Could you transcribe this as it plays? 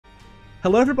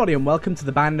Hello everybody and welcome to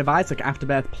the Binding of Isaac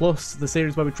Afterbirth Plus, the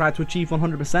series where we tried to achieve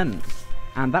 100%.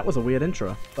 And that was a weird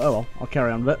intro, but oh well, I'll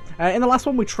carry on with it. In the last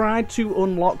one we tried to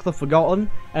unlock the Forgotten,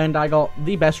 and I got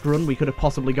the best run we could have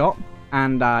possibly got,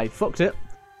 and I fucked it.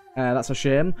 That's a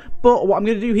shame. But what I'm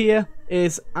going to do here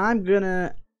is I'm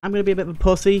gonna be a bit of a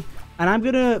pussy, and I'm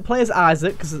going to play as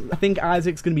Isaac, because I think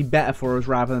Isaac's going to be better for us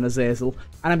rather than Azazel.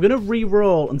 And I'm going to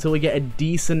re-roll until we get a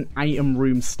decent item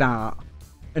room start,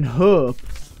 and hope...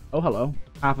 Oh, hello.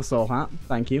 Half a soul hat.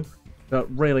 Thank you. Don't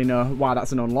really know why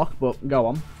that's an unlock, but go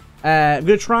on. I'm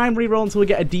going to try and reroll until we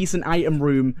get a decent item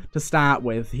room to start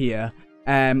with here.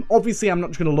 Obviously, I'm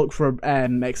not just going to look for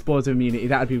explosive immunity.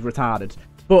 That would be retarded.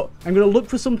 But I'm going to look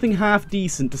for something half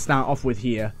decent to start off with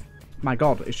here. My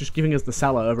god, it's just giving us the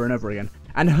cellar over and over again.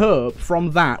 And hope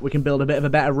from that we can build a bit of a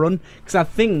better run. Because I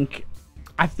think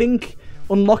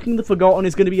unlocking the Forgotten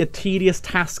is going to be a tedious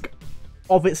task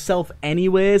of itself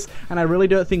anyways, and I really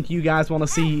don't think you guys want to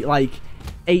see like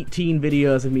 18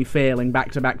 videos of me failing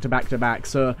back to back to back to back,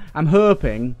 so I'm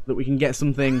hoping that we can get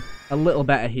something a little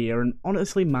better here. And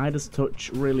honestly, Midas touch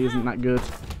really isn't that good.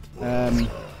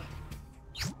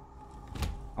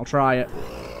 I'll try it.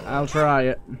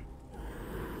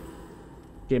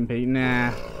 Gimpy,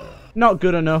 nah, not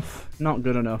good enough, not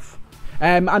good enough.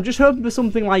 I'm just hoping for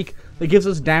something like that gives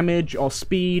us damage or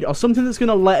speed or something that's going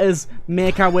to let us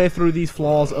make our way through these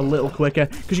floors a little quicker.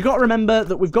 Because you've got to remember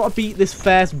that we've got to beat this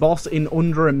first boss in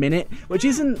under a minute, which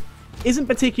isn't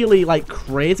particularly like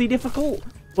crazy difficult,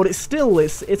 but it's still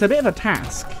it's a bit of a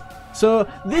task. So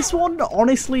this one,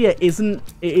 honestly, it isn't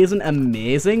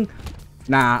amazing.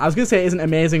 Nah, I was gonna say it isn't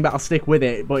amazing, but I'll stick with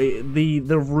it. But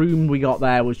the room we got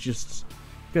there was just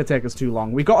gonna take us too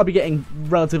long. We've got to be getting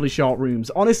relatively short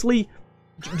rooms, honestly.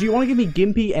 Do you want to give me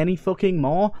Gimpy any fucking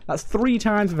more? That's 3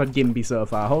 times we've had Gimpy so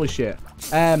far. Holy shit.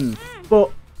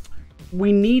 But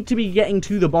we need to be getting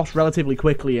to the boss relatively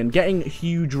quickly, and getting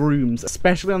huge rooms,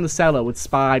 especially on the cellar with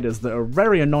spiders that are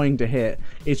very annoying to hit,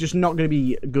 is just not going to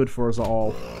be good for us at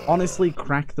all. Honestly,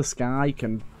 Crack the Sky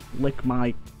can lick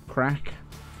my crack.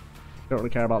 Don't really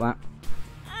care about that.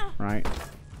 Right.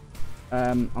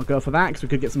 I'll go for that, because we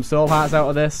could get some soul hearts out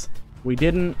of this. We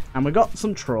didn't, and we got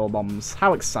some troll bombs.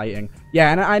 How exciting.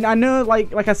 Yeah, and I know,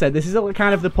 like I said, this is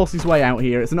kind of the pussy's way out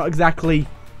here. It's not exactly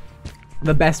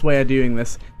the best way of doing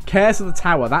this. Curse of the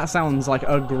Tower, that sounds like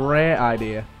a great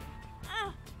idea.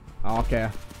 Okay.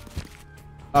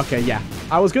 Okay, yeah.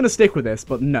 I was going to stick with this,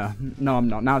 but no, I'm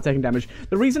not. Now I'm taking damage.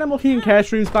 The reason I'm looking in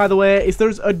curse rooms, by the way, is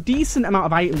there's a decent amount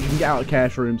of items you can get out of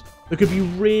curse rooms that could be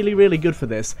really, really good for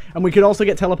this. And we could also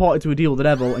get teleported to a deal with the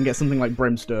devil and get something like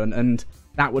Brimstone, and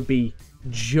that would be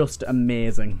just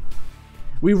amazing.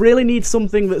 We really need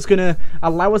something that's going to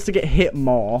allow us to get hit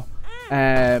more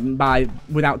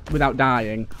without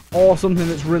dying, or something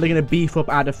that's really going to beef up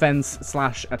our defense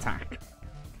 / attack.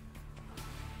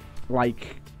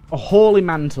 Like a Holy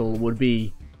Mantle would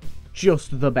be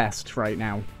just the best right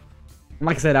now.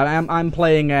 Like I said, I'm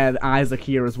playing Isaac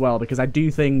here as well, because I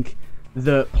do think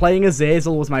that playing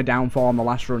Azazel was my downfall on the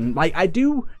last run. Like, I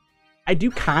do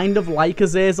kind of like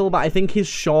Azazel, but I think his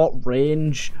short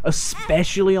range,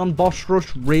 especially on boss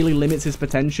rush, really limits his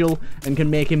potential and can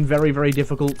make him very, very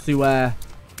difficult to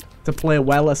play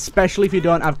well, especially if you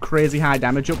don't have crazy high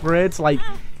damage upgrades. Like,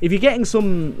 if you're getting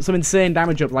some insane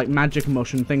damage up, like Magic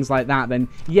Mush and things like that, then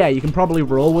yeah, you can probably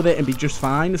roll with it and be just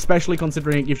fine, especially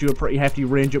considering it gives you a pretty hefty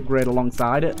range upgrade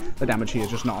alongside it. The damage here is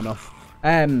just not enough.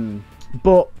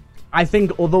 But I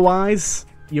think otherwise,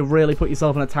 you really put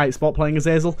yourself in a tight spot playing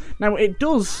Azazel. Now, it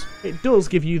does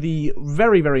give you the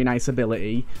very, very nice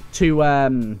ability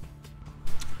to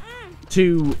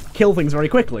kill things very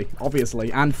quickly,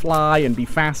 obviously, and fly and be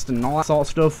fast and all that sort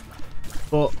of stuff.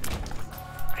 But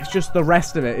it's just the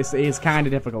rest of it is kind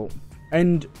of difficult.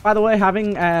 And by the way,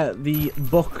 having the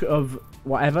Book of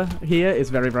whatever here is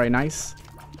very, very nice.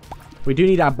 We do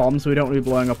need our bombs, so we don't want to be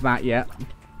blowing up that yet.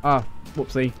 Oh,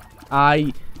 whoopsie.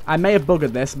 I may have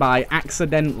buggered this by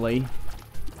accidentally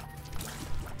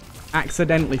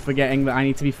forgetting that I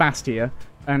need to be fast here,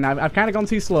 and I've kind of gone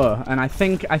too slow. And I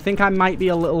think I might be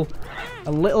a little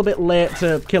bit late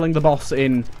to killing the boss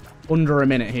in under a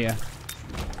minute here.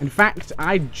 In fact,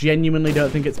 I genuinely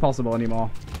don't think it's possible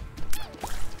anymore.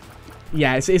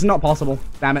 Yeah, it's not possible.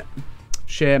 Damn it.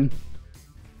 Shame.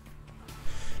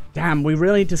 Damn, we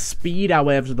really need to speed our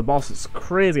way up to the boss. It's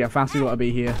crazy how fast we got to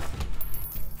be here.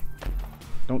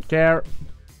 Don't care.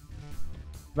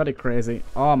 Very crazy.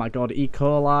 Oh my god, E.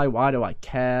 coli, why do I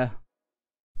care?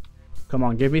 Come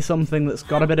on, give me something that's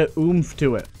got a bit of oomph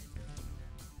to it.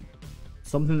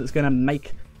 Something that's going to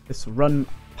make this run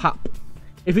pop.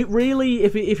 If it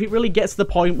really gets to the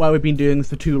point where we've been doing this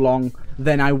for too long,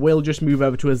 then I will just move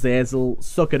over to Azazel,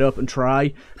 suck it up and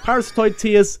try. Parasitoid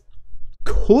Tears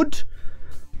could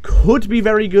be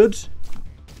very good.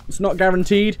 It's not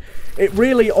guaranteed. It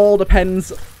really all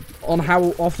depends on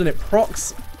how often it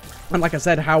procs. And like I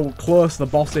said, how close the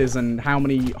boss is and how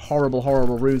many horrible,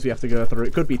 horrible rooms we have to go through.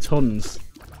 It could be tons.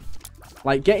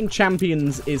 Like, getting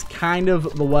champions is kind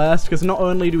of the worst, because not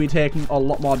only do we take a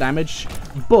lot more damage,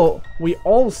 but we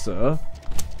also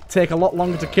take a lot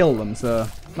longer to kill them, so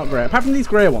not great. Apart from these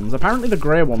grey ones. Apparently the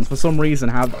grey ones, for some reason,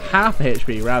 have half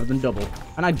HP rather than double.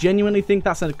 And I genuinely think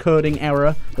that's a coding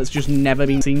error that's just never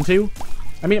been seen to.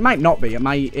 I mean, it might not be. It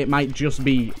might just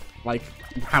be, like,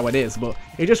 how it is, but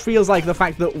it just feels like the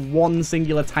fact that one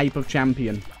singular type of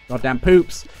champion... Goddamn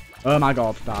poops. Oh my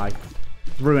god, die.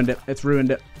 Ruined it. It's ruined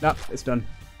it. Nope, it's done.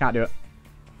 Can't do it.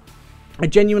 I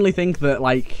genuinely think that,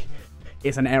 like,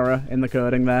 it's an error in the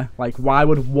coding there. Like, why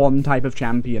would one type of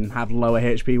champion have lower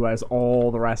HP, whereas all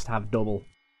the rest have double?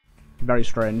 Very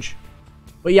strange.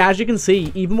 But yeah, as you can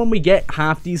see, even when we get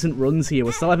half-decent runs here,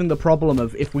 we're still having the problem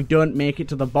of if we don't make it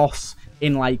to the boss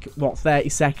in, like, what, 30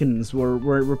 seconds,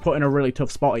 we're put in a really tough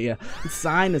spot here. And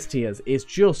Sinus Tears is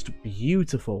just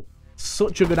beautiful.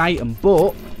 Such a good item,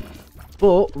 but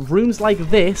rooms like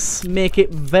this make it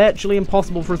virtually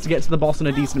impossible for us to get to the boss in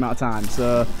a decent amount of time.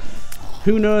 So,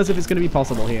 who knows if it's going to be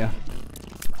possible here.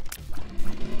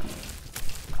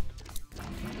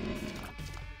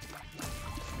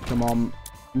 Come on.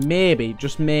 Maybe,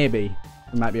 just maybe,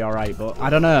 we might be alright, but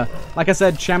I don't know. Like I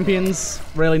said, champions,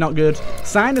 really not good.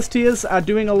 Sinus Tears are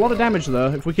doing a lot of damage,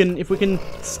 though. If we can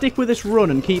stick with this run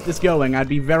and keep this going, I'd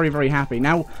be very, very happy.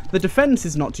 Now, the defense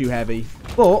is not too heavy,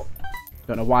 but...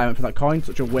 Don't know why I went for that coin,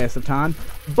 such a waste of time.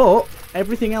 But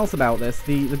everything else about this,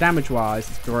 the damage-wise,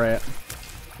 is great.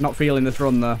 Not feeling this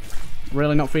run, though.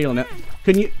 Really not feeling it.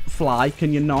 Can you fly?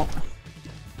 Can you not?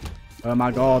 Oh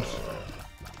my god.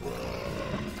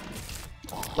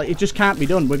 Like, it just can't be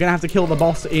done. We're going to have to kill the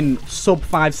boss in sub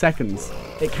 5 seconds.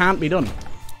 It can't be done.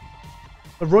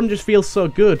 The run just feels so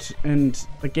good, and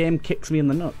the game kicks me in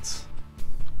the nuts.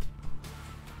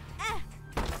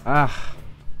 Ah.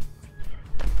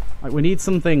 Like, we need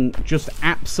something just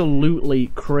absolutely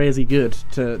crazy good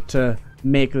to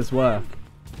make this work.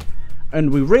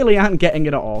 And we really aren't getting it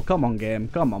at all. Come on, game.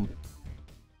 Come on.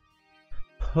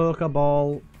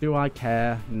 Pokeball. Do I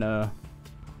care? No.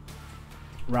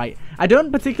 Right. I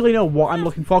don't particularly know what I'm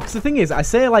looking for. Because the thing is, I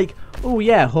say, like, oh,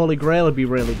 yeah, Holy Grail would be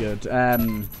really good.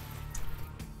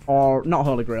 Or, not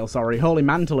Holy Grail, sorry. Holy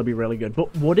Mantle would be really good.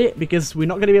 But would it? Because we're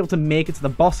not going to be able to make it to the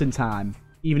boss in time.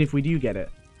 Even if we do get it.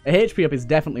 A HP up is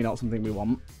definitely not something we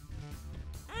want.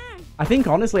 I think,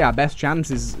 honestly, our best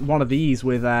chance is one of these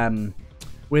with a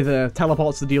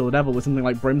teleport to the Deal of the Devil with something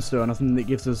like Brimstone or something that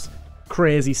gives us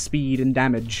crazy speed and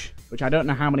damage, which I don't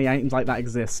know how many items like that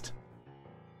exist.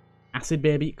 Acid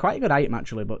Baby, quite a good item,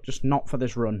 actually, but just not for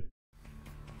this run.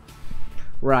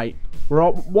 Right.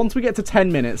 Once we get to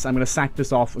 10 minutes, I'm going to sack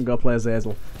this off and go play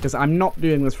Azazel, because I'm not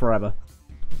doing this forever.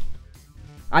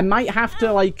 I might have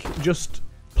to, like, just...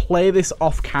 play this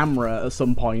off camera at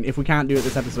some point if we can't do it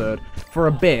this episode for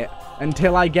a bit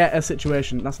until I get a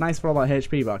situation. That's nice for all that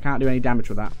HP, but I can't do any damage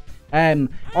with that.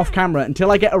 Off camera until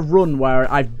I get a run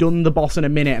where I've done the boss in a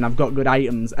minute and I've got good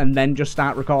items, and then just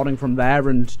start recording from there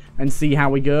and see how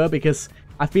we go, because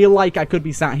I feel like I could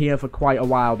be sat here for quite a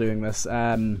while doing this.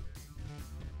 And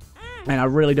I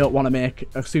really don't want to make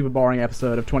a super boring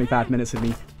episode of 25 minutes of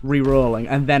me re-rolling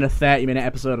and then a 30-minute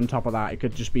episode on top of that. It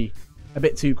could just be a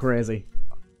bit too crazy.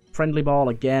 Friendly ball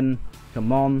again.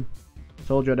 Come on.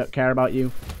 Told you I don't care about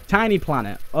you. Tiny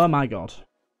Planet. Oh my god.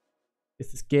 Is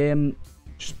this game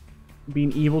just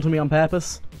being evil to me on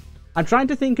purpose? I'm trying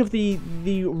to think of the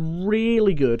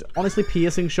really good. Honestly,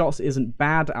 piercing shots isn't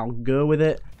bad. I'll go with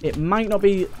it. It might not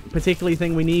be particularly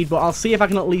thing we need, but I'll see if I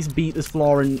can at least beat this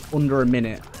floor in under a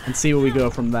minute and see where we go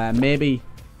from there. Maybe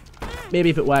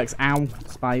if it works. Ow.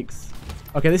 Spikes.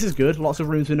 Okay, this is good. Lots of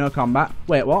rooms with no combat.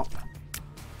 Wait, what?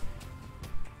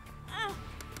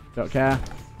 Don't care.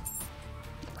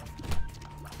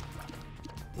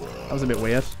 That was a bit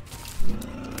weird.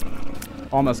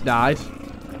 Almost died.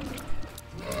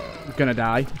 Gonna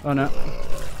die. Oh no.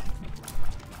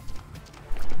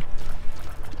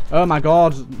 Oh my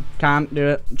god. Can't do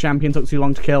it. Champion took too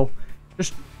long to kill.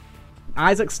 Just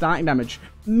Isaac's starting damage.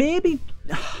 Maybe...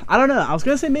 I don't know. I was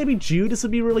gonna say maybe Judas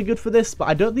would be really good for this, but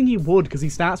I don't think he would, because he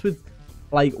starts with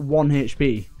like 1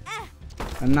 HP.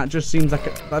 And that just seems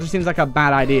like a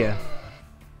bad idea.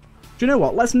 Do you know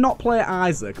what? Let's not play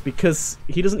Isaac, because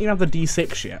he doesn't even have the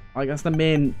D6 yet. Like, that's the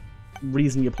main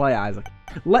reason you play Isaac.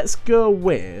 Let's go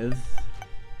with...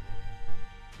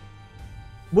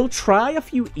 We'll try a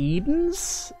few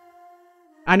Edens.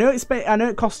 I know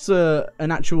it costs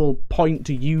an actual point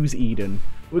to use Eden.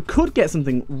 We could get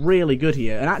something really good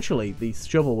here. And actually, the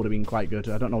shovel would have been quite good.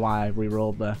 I don't know why I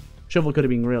re-rolled there. Shovel could have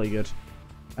been really good.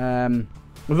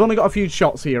 We've only got a few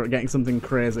shots here at getting something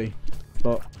crazy.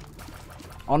 But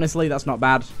honestly, that's not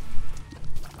bad.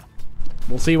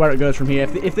 We'll see where it goes from here.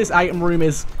 If this item room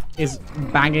is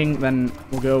banging, then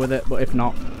we'll go with it. But if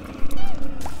not...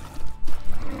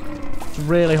 It's a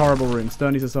really horrible room.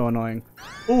 Stonies are so annoying.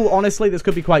 Ooh, honestly, this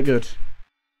could be quite good.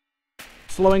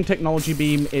 Slowing technology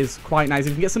beam is quite nice.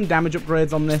 If we can get some damage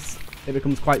upgrades on this, it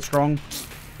becomes quite strong.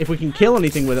 If we can kill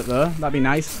anything with it, though, that'd be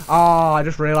nice. Ah, I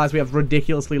just realized we have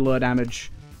ridiculously low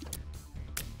damage.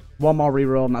 One more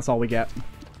reroll, and that's all we get.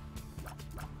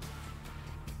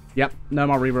 Yep, no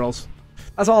more rerolls.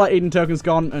 That's all our Eden token's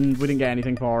gone, and we didn't get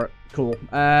anything for it. Cool.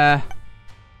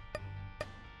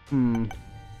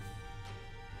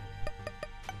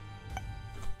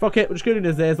 Fuck it, we're just going to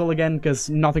Azazel again, because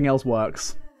nothing else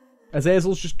works.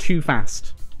 Azazel's just too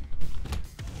fast.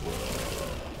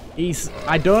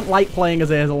 I don't like playing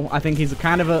Azazel. I think he's a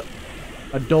kind of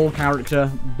a dull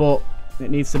character, but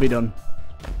it needs to be done.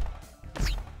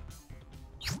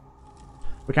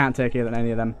 We can't take any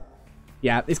of them.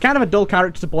 Yeah, it's kind of a dull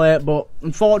character to play, but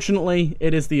unfortunately,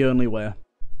 it is the only way.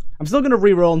 I'm still going to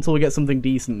reroll until we get something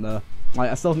decent, though. Like,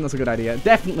 I still think that's a good idea.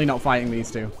 Definitely not fighting these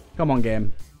two. Come on,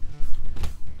 game.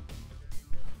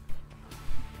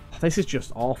 This is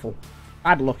just awful.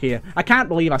 Bad luck here. I can't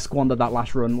believe I squandered that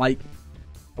last run. Like,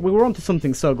 we were onto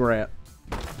something so great.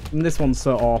 And this one's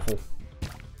so awful.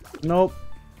 Nope.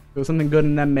 If there was something good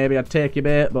in them, maybe I'd take your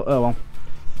bait, but oh well.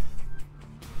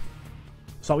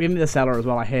 Stop giving me the cellar as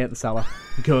well. I hate the cellar.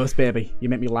 Ghost, baby. You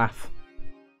make me laugh.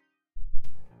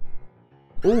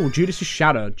 Ooh, Judas's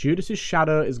Shadow. Judas's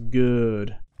Shadow is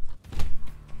good.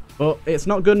 But it's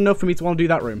not good enough for me to want to do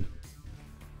that room.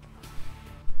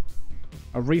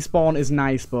 A respawn is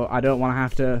nice, but I don't want to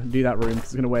have to do that room because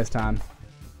it's going to waste time.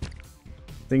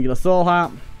 Singular Soul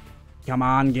Heart. Come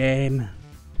on, game.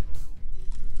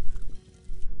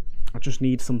 I just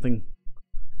need something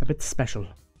a bit special.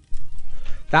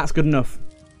 That's good enough.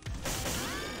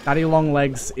 Daddy Long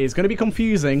Legs is going to be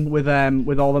confusing with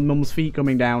all the mum's feet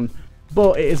coming down,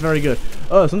 but it is very good.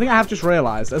 Oh, something I have just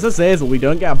realised. As a Azazel, we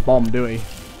don't get a bomb, do we?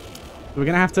 We're going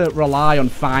to have to rely on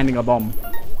finding a bomb.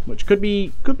 Which could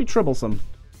be troublesome.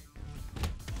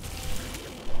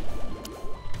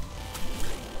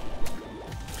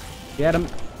 Get him.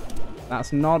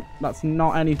 That's not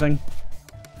anything.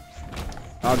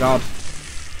 Oh god.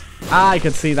 I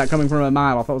could see that coming from a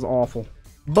mile. I thought it was awful.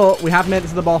 But we have made it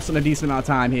to the boss in a decent amount of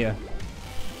time here.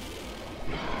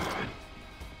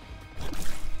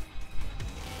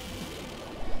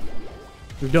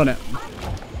 We've done it.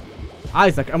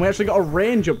 Isaac, and we actually got a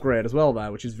range upgrade as well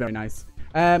there, which is very nice.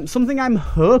 Something I'm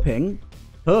hoping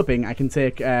I can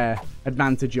take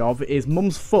advantage of is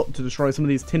Mum's Foot to destroy some of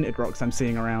these tinted rocks I'm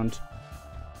seeing around.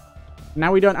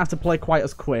 Now we don't have to play quite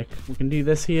as quick. We can do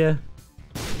this here.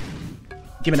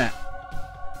 Give me that.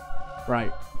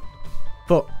 Right.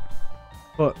 Foot.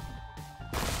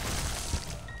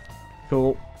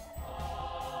 Cool.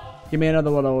 Give me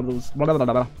another one of those.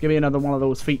 Give me another one of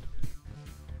those feet.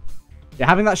 Yeah,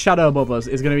 having that shadow above us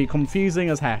is going to be confusing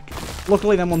as heck.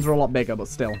 Luckily, them ones are a lot bigger, but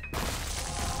still.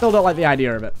 Still don't like the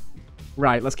idea of it.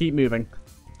 Right, let's keep moving.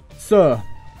 So,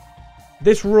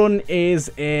 this run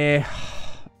is a...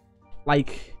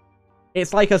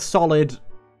 it's like a solid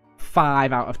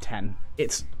 5 out of 10.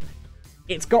 It's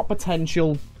got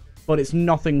potential, but it's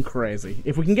nothing crazy.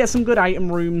 If we can get some good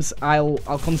item rooms, I'll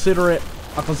consider it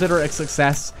a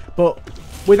success. But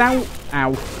without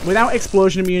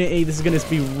explosion immunity, this is going to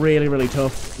be really, really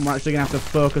tough. We're actually going to have to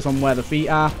focus on where the feet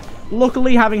are.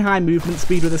 Luckily, having high movement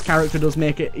speed with this character does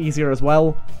make it easier as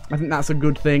well. I think that's a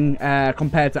good thing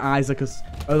compared to Isaac as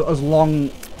long...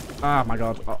 Oh my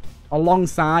god.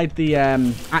 Alongside the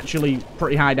actually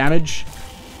pretty high damage.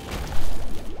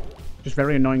 Just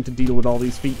very annoying to deal with all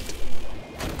these feet.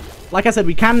 Like I said,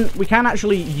 we can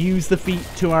actually use the feet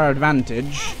to our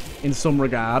advantage in some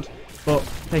regard, but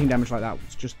taking damage like that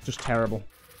was just terrible.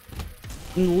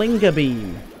 And Linger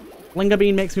Beam. Linger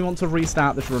Beam makes me want to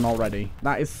restart this run already.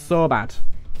 That is so bad.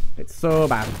 It's so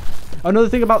bad. Another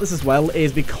thing about this as well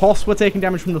is because we're taking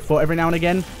damage from the foot every now and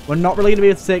again, we're not really going to be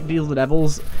able to take Deals the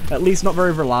Devils, at least not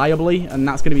very reliably, and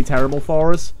that's going to be terrible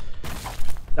for us.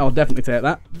 I'll definitely take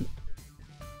that.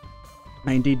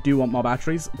 I indeed do want more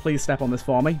batteries. Please step on this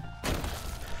for me.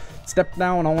 Step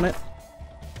down on it.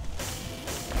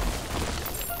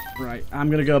 Right, I'm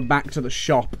going to go back to the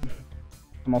shop.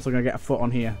 I'm also going to get a foot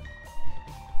on here.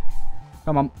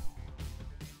 Come on.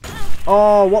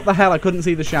 Oh, what the hell? I couldn't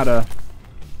see the shadow.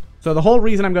 So the whole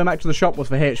reason I'm going back to the shop was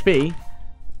for HP.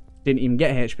 Didn't even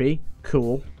get HP.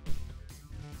 Cool.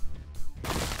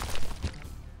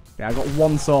 Yeah, I got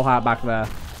 1 soul heart back there.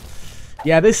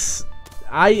 Yeah, this...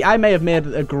 I may have made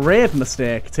a grave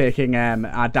mistake taking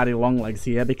our daddy longlegs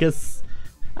here because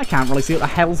I can't really see what the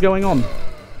hell's going on.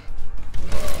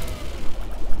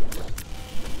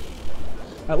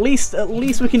 At least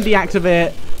we can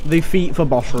deactivate the feet for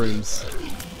boss rooms.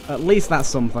 At least that's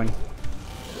something.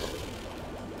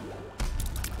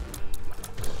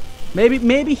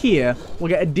 Maybe here we'll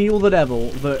get a deal with the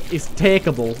devil that is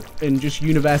takeable and just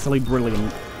universally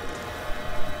brilliant.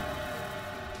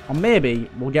 Or maybe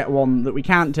we'll get one that we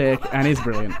can't take and is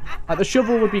brilliant. Like the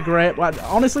shovel would be great. Well,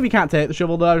 honestly, we can't take the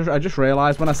shovel though. I just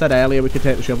realised when I said earlier we could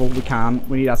take the shovel. We can't.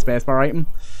 We need our spacebar item.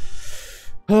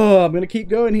 Oh, I'm going to keep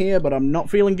going here, but I'm not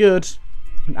feeling good.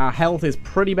 Our health is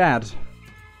pretty bad.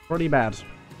 Pretty bad.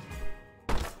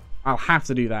 I'll have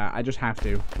to do that. I just have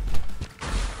to.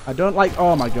 I don't like...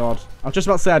 Oh my god. I was just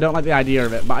about to say I don't like the idea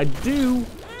of it, but I do...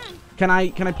 Can I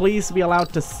please be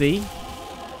allowed to see?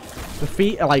 The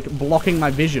feet are like blocking my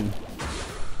vision.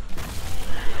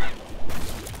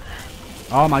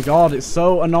 Oh my god, it's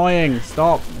so annoying.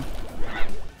 Stop.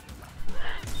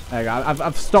 There you go.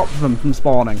 I've stopped them from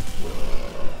spawning.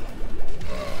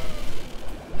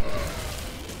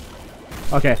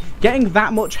 Okay, getting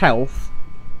that much health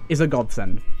is a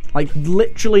godsend. Like,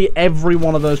 literally every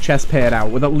one of those chests paid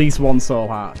out with at least 1 soul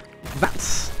heart.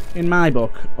 That's, in my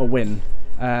book, a win.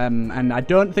 And I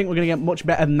don't think we're going to get much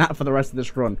better than that for the rest of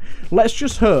this run. Let's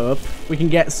just hope we can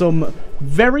get some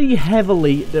very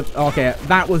heavily... Okay,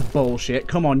 that was bullshit.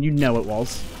 Come on, you know it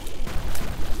was.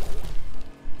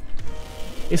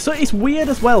 It's weird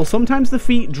as well. Sometimes the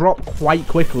feet drop quite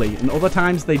quickly, and other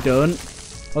times they don't.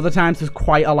 Other times there's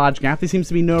quite a large gap. There seems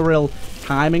to be no real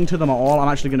timing to them at all. I'm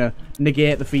actually going to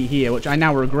negate the feet here, which I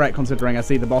now regret considering I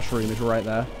see the boss room is right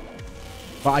there.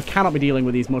 But I cannot be dealing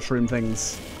with these mushroom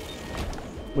things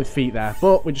with feet there.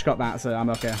 But we just got that, so I'm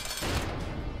okay.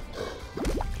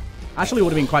 Actually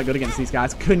would have been quite good against these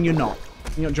guys. Can you not?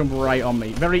 You don't jump right on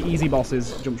me. Very easy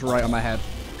bosses jumped right on my head.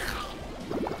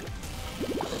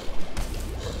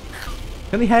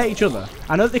 Can they hurt each other?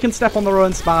 I know that they can step on their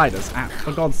own spiders. Ah,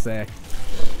 for God's sake.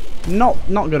 Not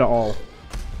good at all.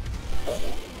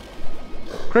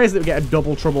 Crazy that we get a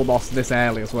double trouble boss this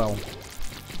early as well.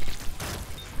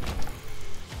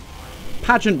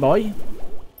 Pageant boy.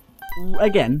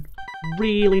 Again,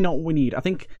 really not what we need. I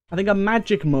think a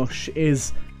magic mush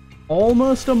is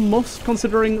almost a must,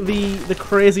 considering the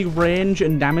crazy range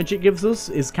and damage it gives us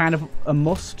is kind of a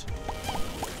must.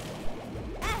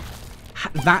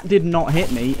 That did not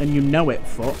hit me, and you know it,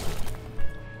 foot.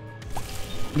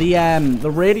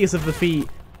 The radius of the feet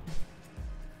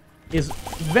is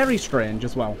very strange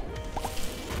as well.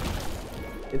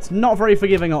 It's not very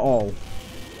forgiving at all.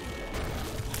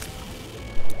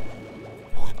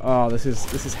 Oh, this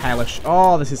is hellish.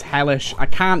 Oh, this is hellish. I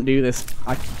can't do this.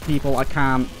 People, I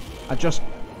can't.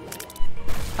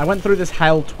 I went through this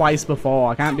hell twice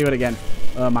before. I can't do it again.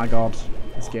 Oh my god.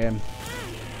 This game.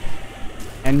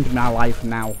 End my life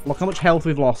now. Look how much health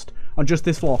we've lost on just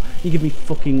this floor. You give me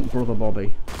fucking Brother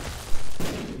Bobby.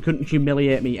 You couldn't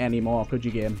humiliate me anymore, could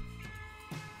you, game?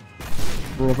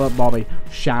 Brother Bobby.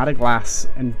 Shard of glass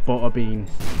and butterbean.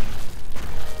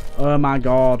 Oh my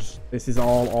god. This is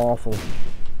all awful.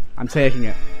 I'm taking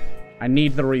it. I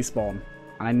need the respawn.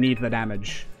 And I need the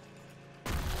damage.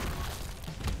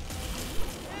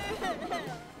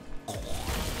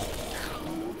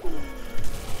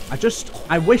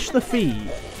 I wish the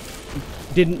feet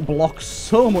didn't block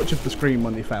so much of the screen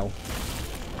when they fell.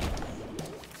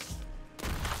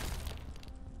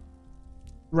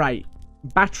 Right.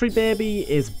 Battery Baby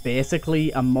is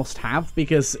basically a must-have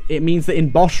because it means that in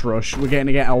Boss Rush we're going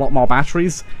to get a lot more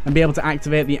batteries and be able to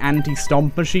activate the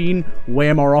anti-stomp machine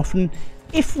way more often,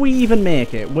 if we even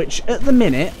make it, which at the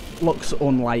minute looks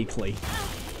unlikely.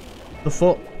 The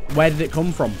foot, where did it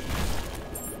come from?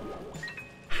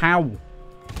 How?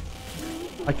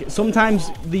 Like, sometimes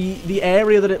the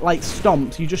area that it, like,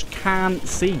 stomps, you just can't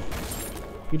see.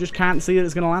 You just can't see that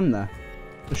it's going to land there.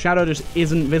 The shadow just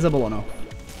isn't visible enough.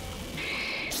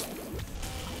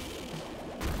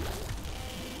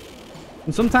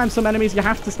 And sometimes some enemies you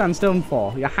have to stand still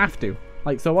for. You have to.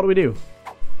 Like, so what do?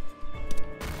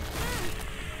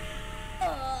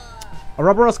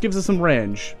 Ouroboros gives us some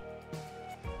range.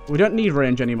 We don't need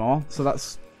range anymore, so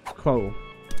that's cool.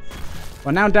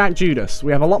 We're now Dark Judas.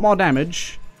 We have a lot more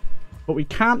damage, but we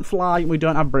can't fly and we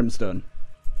don't have Brimstone.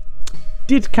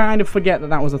 Did kind of forget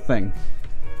that that was a thing.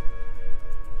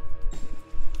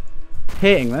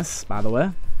 Hating this, by the way.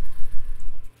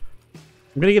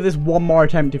 I'm gonna give this one more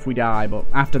attempt if we die, but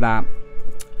after that,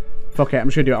 fuck it, I'm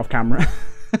just gonna do it off camera.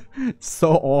 It's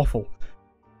so awful.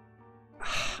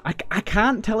 I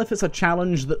can't tell if it's a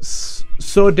challenge that's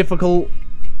so difficult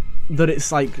that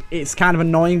it's like, it's kind of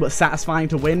annoying but satisfying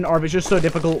to win, or if it's just so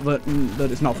difficult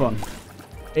that it's not fun.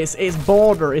 It's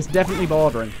definitely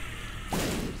bordering.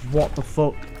 What the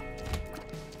fuck?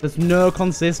 There's no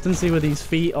consistency with these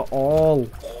feet at all.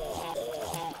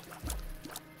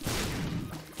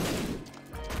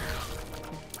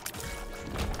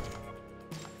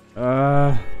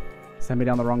 Send me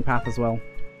down the wrong path as well.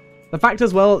 The fact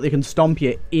as well that they can stomp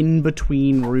you in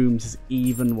between rooms is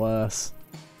even worse.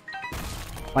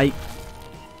 Like,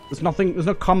 there's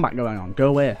no combat going on. Go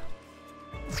away.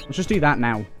 Let's just do that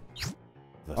now.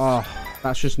 Oh,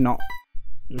 that's just not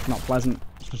pleasant.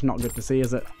 It's just not good to see,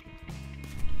 is it?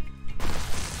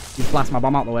 You blast my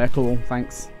bomb out the way. Cool,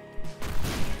 thanks.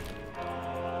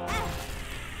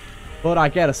 But I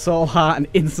get a soul heart and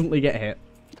instantly get hit.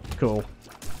 Cool.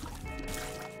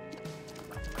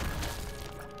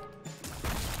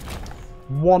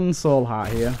 One soul heart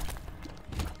here.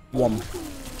 One.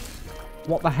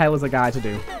 What the hell is a guy to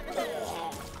do?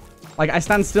 Like, I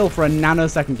stand still for a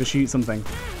nanosecond to shoot something.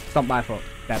 Stomp by foot.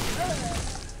 Dead.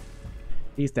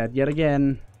 He's dead yet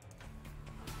again.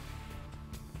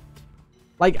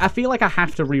 Like, I feel like I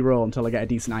have to reroll until I get a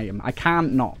decent item. I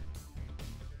can't not.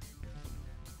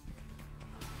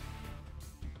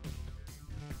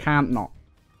 I can't not.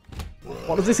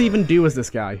 What does this even do as this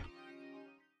guy?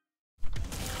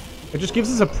 It just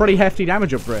gives us a pretty hefty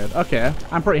damage upgrade. Okay,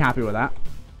 I'm pretty happy with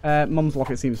that. Mum's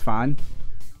Locket seems fine.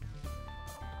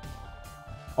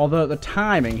 Although the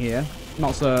timing here,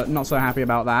 not so happy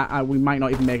about that. We might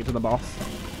not even make it to the boss.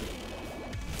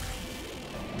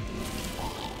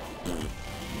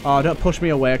 Oh, don't push me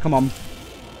away. Come on.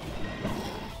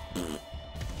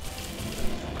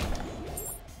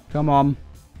 Come on.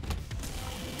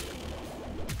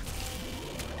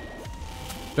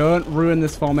 Don't ruin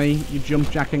this for me, you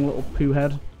jump-jacking little poo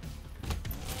head.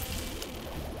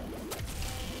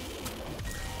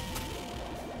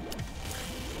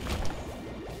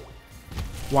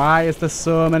 Why is there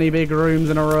so many big rooms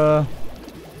in a row?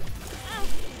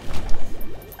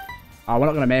 Oh, we're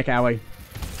not going to make it, are we?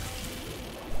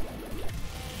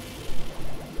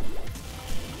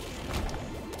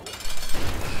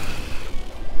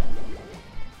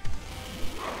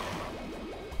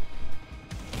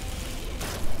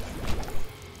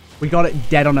 We got it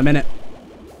dead on a minute.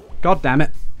 God damn it.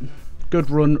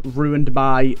 Good run ruined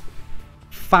by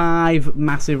 5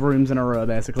 massive rooms in a row,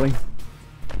 basically.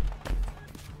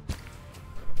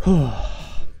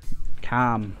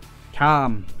 Calm.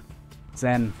 Calm.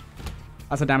 Zen.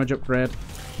 That's a damage upgrade.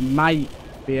 Might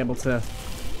be able to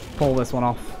pull this one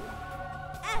off.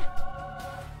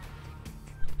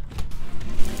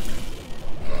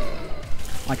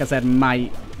 Like I said,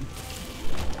 might.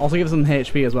 Also gives them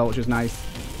HP as well, which is nice.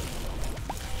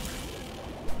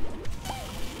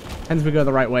 Hence we go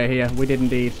the right way here. We did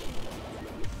indeed.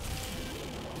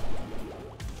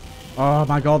 Oh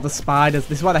my god, the spiders.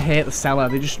 This is why I hate the cellar.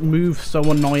 They just move so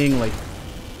annoyingly.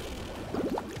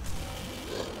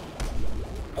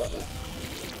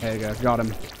 There you go. Got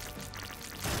him.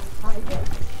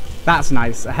 That's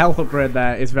nice. A health upgrade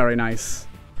there is very nice.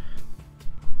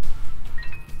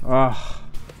 Oh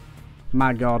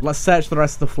my god. Let's search the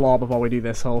rest of the floor before we do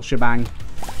this whole shebang.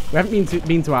 We haven't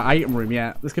been to our item room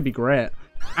yet. This could be great.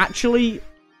 Actually,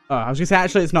 I was gonna say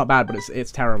actually it's not bad, but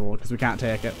it's terrible because we can't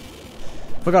take it.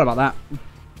 Forgot about that.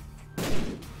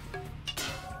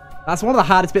 That's one of the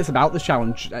hardest bits about this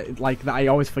challenge, like that I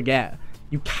always forget.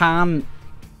 You can't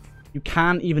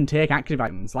even take active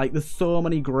items. Like there's so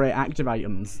many great active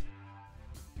items.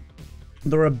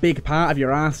 They're a big part of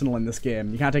your arsenal in this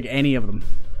game. You can't take any of them.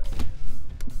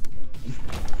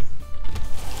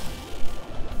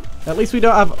 At least we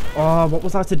don't have. Oh, what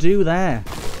was that to do there?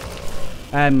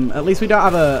 At least we don't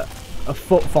have a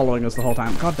foot following us the whole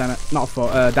time. God damn it. Not a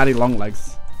foot, Daddy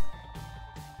Longlegs.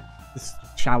 This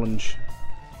challenge.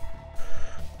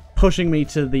 Pushing me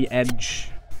to the edge.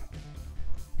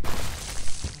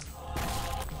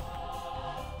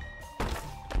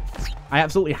 I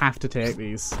absolutely have to take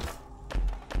these.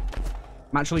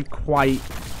 I'm actually quite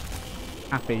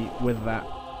happy with that.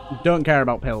 Don't care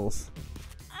about pills.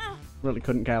 Really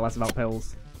couldn't care less about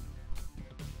pills.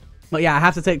 But yeah, I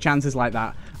have to take chances like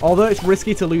that. Although it's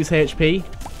risky to lose HP,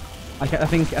 I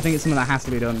think it's something that has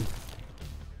to be done.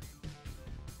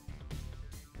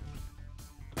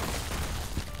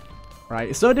 Right,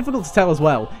 it's so difficult to tell as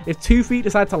well. If 2 feet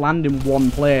decide to land in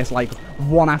one place, like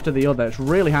one after the other, it's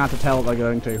really hard to tell what they're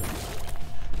going to.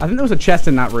 I think there was a chest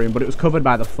in that room, but it was covered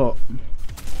by the foot.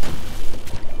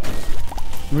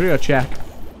 I'm gonna go check.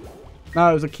 No,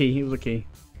 it was a key. It was a key.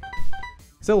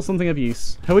 Still something of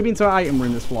use. Have we been to our item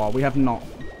room this floor? We have not.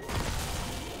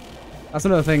 That's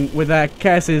another thing with their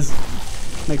curses.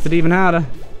 Makes it even harder.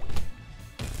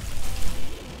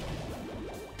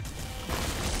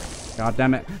 God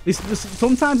damn it. This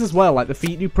sometimes as well, like the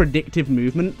feet do predictive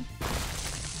movement.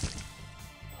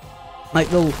 Like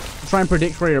they'll try and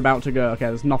predict where you're about to go. Okay,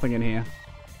 there's nothing in here.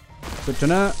 Good to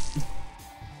know.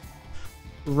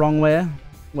 Wrong way.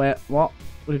 Where? What?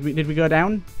 Did we go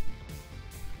down?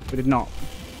 We did not.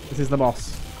 This is the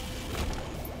boss.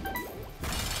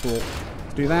 Cool.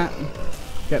 Let's do that.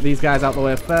 Get these guys out the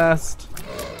way first.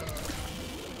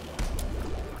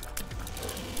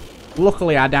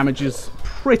 Luckily, our damage is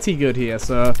pretty good here,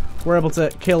 so we're able to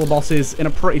kill bosses in a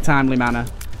pretty timely manner.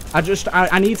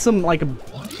 I need some, like, a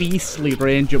beastly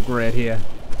range upgrade here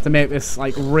to make this,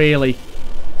 like, really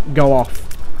go off.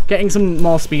 Getting some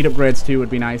more speed upgrades, too, would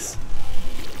be nice.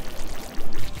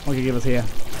 What can you give us here?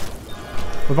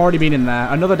 We've already been in there.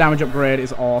 Another damage upgrade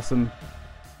is awesome.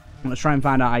 Let's try and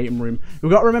find our item room.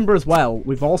 We've got to remember as well,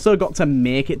 we've also got to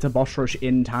make it to boss rush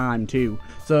in time too.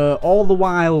 So all the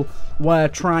while we're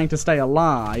trying to stay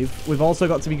alive, we've also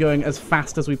got to be going as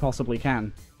fast as we possibly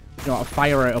can. You know, a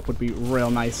fire rate up would be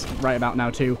real nice right about now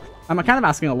too. I'm kind of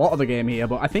asking a lot of the game here,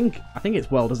 but I think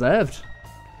it's well deserved.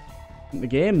 The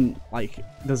game, like,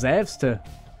 deserves to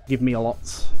give me a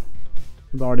lot.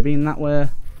 We've already been that way.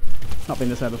 Not been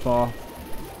this way before.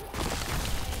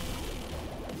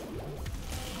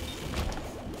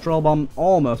 Troll bomb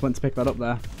almost went to pick that up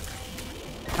there.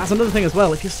 That's another thing as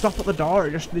well. If you stop at the door,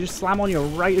 they just slam on you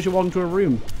right as you walk into a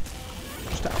room.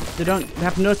 They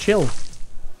have no chill.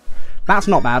 That's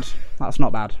not bad. That's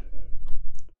not bad.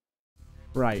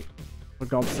 Right. For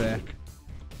God's sake.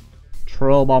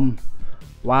 Troll bomb.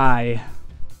 Why?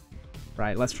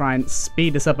 Right, let's try and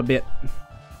speed this up a bit.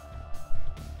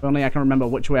 If only I can remember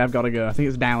which way I've got to go. I think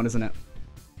it's down, isn't it?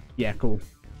 Yeah, cool.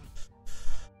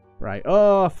 Right.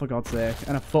 Oh, for God's sake.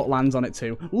 And a foot lands on it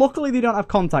too. Luckily, they don't have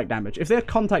contact damage. If they had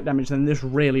contact damage, then this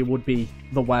really would be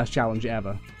the worst challenge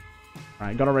ever.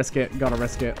 Right, gotta risk it. Gotta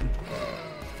risk it.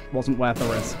 Wasn't worth the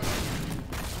risk.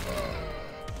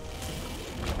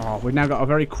 Oh, we've now got a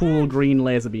very cool green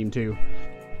laser beam too.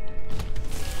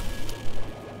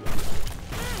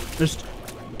 Just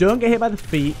don't get hit by the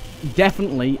feet.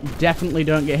 Definitely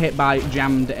don't get hit by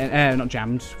not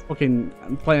jammed. Fucking,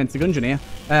 I'm playing into Gungeon here.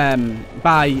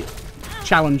 By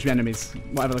challenge enemies,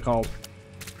 whatever they're called.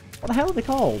 What the hell are they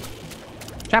called?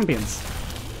 Champions.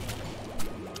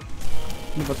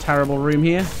 Another terrible room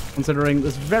here, considering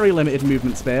there's very limited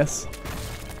movement space.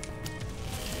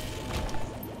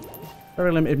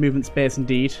 Very limited movement space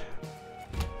indeed.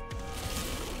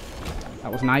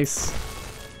 That was nice.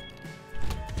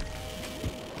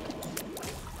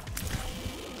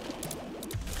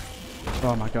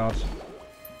 Oh my god.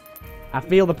 I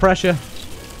feel the pressure.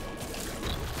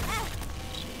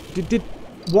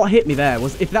 What hit me there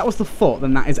was, if that was the foot,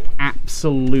 then that is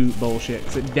absolute bullshit,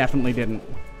 because it definitely didn't.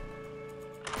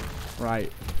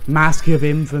 Right. Mask of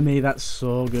Infamy, that's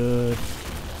so good.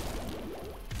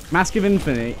 Mask of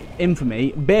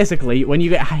Infamy, basically, when you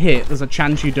get hit, there's a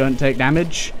chance you don't take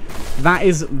damage. That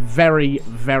is very,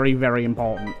 very, very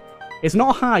important. It's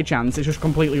not a high chance, it's just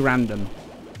completely random.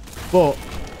 But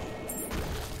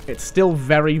it's still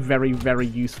very, very, very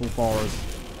useful for us.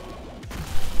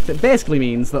 So it basically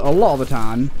means that a lot of the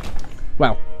time,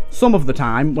 well, some of the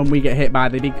time, when we get hit by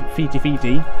the big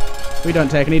feety, we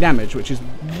don't take any damage, which is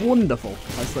wonderful.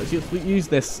 Let's use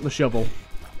the shovel,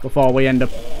 before we end up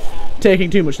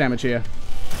taking too much damage here.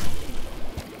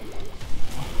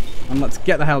 And let's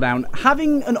get the hell down.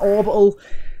 Having an orbital,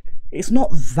 it's not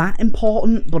that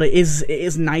important, but it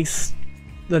is nice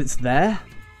that it's there.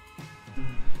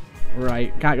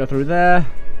 Right, can't go through there.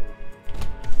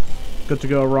 Good to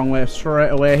go wrong way straight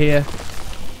away here.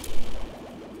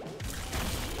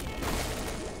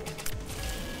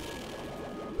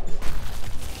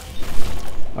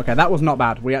 Okay, that was not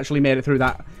bad. We actually made it through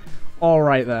that all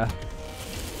right there.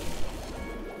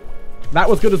 That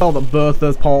was good as well that both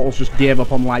those portals just gave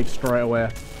up on life straight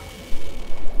away.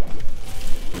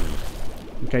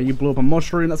 Okay, you blew up a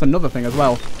mushroom. That's another thing as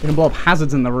well. You can blow up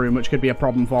hazards in the room, which could be a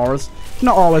problem for us.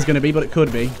 Not always going to be, but it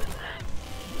could be.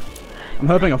 I'm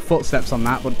hoping of footsteps on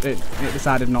that, but it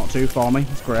decided not to for me.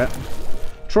 That's great.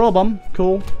 Troll bomb,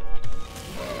 cool.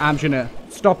 I'm just going to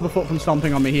stop the foot from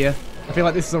stomping on me here. I feel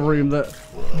like this is a room that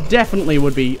definitely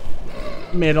would be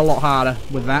made a lot harder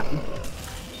with that.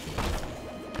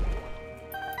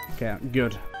 Okay,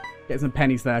 good. Get some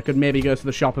pennies there. Could maybe go to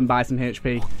the shop and buy some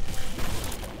HP.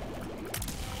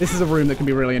 This is a room that can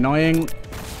be really annoying.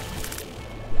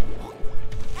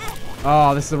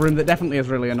 Oh, this is a room that definitely is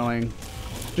really annoying.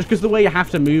 Just because the way you have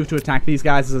to move to attack these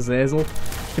guys as a Zazel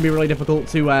can be really difficult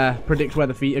to predict where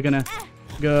the feet are going to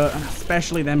go, and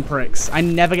especially them pricks. I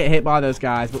never get hit by those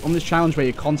guys, but on this challenge where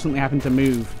you're constantly having to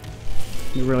move,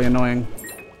 it's really annoying.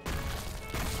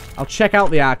 I'll check out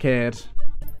the arcade.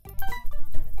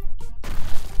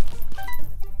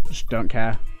 Just don't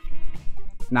care.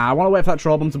 Nah, I want to wait for that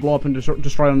troll bomb to blow up and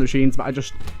destroy all the machines, but I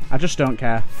just don't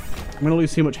care. I'm going to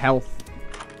lose too much health.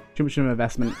 Too much of an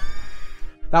investment.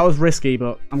 That was risky,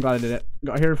 but I'm glad I did it.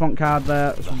 Got a Hero Font card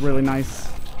there. It's really nice.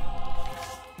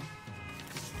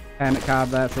 Hermit card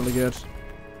there. It's really good.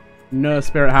 No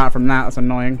Spirit Heart from that. That's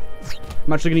annoying.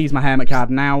 I'm actually going to use my Hermit card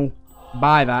now.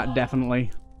 Buy that,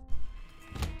 definitely.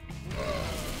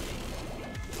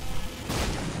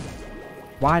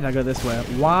 Why did I go this way?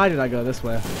 Why did I go this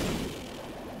way?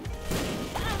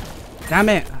 Damn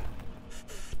it!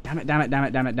 Damn it, damn it, damn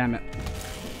it, damn it, damn it.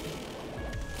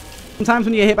 Sometimes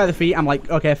when you get hit by the feet, I'm like,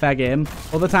 okay, fair game.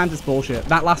 Other times it's bullshit.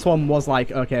 That last one was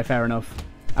like, okay, fair enough.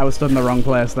 I was stood in the wrong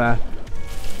place there.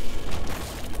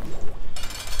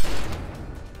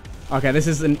 Okay, this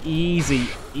is an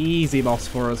easy boss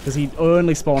for us because he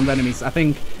only spawns enemies. I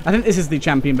think this is the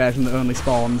champion version that only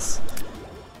spawns.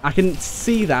 I can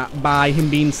see that by him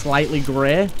being slightly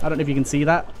grey. I don't know if you can see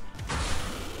that.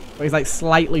 But he's like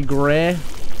slightly grey.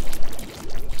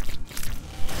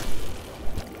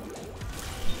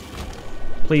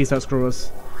 Please don't screw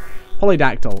us.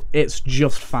 Polydactyl. It's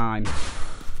just fine.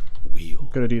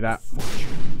 Gonna do that.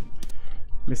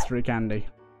 Mystery candy.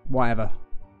 Whatever.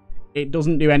 It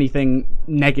doesn't do anything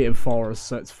negative for us,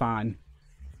 so it's fine.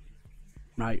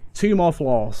 Right. 2 more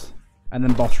floors. And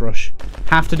then boss rush.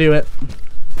 Have to do it.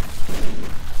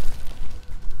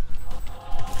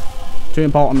 Too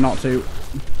important not to.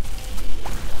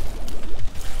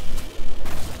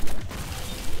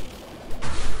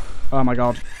 Oh my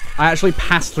god. I actually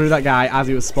passed through that guy as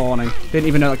he was spawning. Didn't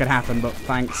even know that could happen, but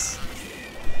thanks.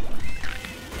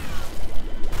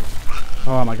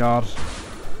 Oh my god.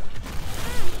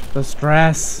 The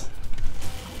stress.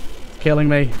 It's killing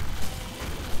me.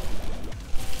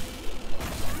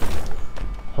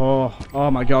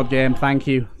 Oh my god, game. Thank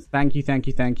you. Thank you, thank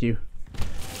you, thank you.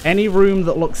 Any room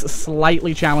that looks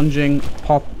slightly challenging,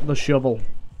 pop the shovel.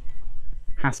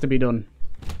 Has to be done.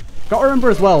 Got to remember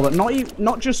as well that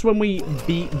not just when we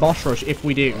beat boss rush, if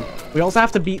we do, we also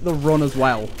have to beat the run as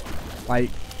well. Like,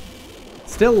 it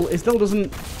still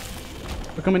doesn't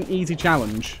become an easy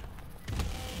challenge.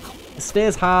 It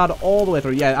stays hard all the way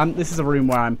through. Yeah, this is a room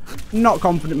where I'm not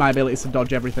confident in my abilities to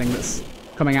dodge everything that's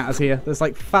coming at us here. There's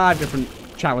like 5 different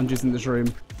challenges in this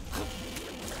room.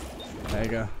 There you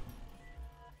go.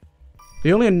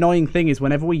 The only annoying thing is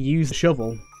whenever we use the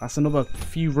shovel, that's another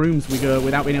few rooms we go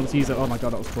without being able to use it. Oh my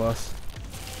god, that was close.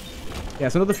 Yeah,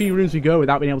 it's another few rooms we go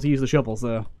without being able to use the shovel,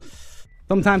 so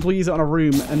sometimes we'll use it on a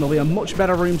room and there'll be a much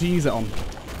better room to use it on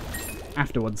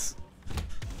afterwards.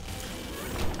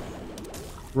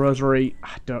 Rosary,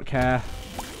 I don't care.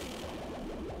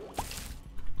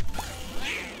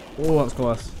 Oh, that's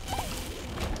close.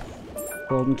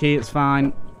 Golden key, it's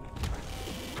fine.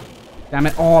 Damn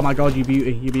it. Oh my god, you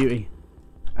beauty, you beauty.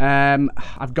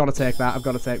 I've got to take that, I've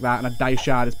got to take that. And a dice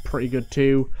shard is pretty good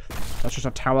too. That's just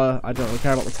a tower. I don't really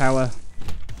care about the tower.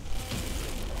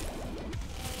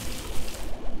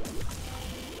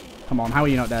 Come on, how are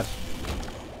you not dead?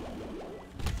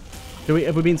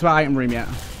 Have we been to our item room yet?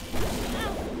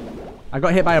 I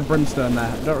got hit by a brimstone there.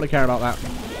 I don't really care about that.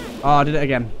 Oh, I did it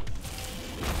again.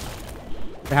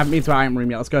 We haven't been to our item room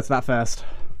yet. Let's go to that first.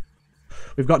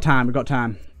 We've got time, we've got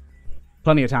time.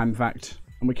 Plenty of time, in fact.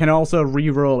 And we can also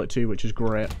re-roll it too, which is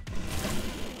great.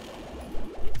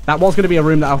 That was going to be a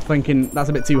room that I was thinking, that's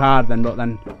a bit too hard then, but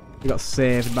then we got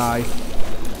saved by...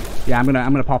 Yeah, I'm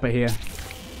gonna pop it here.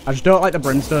 I just don't like the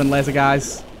brimstone laser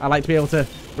guys. I like to be able to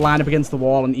line up against the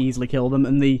wall and easily kill them,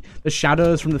 and the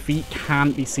shadows from the feet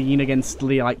can't be seen against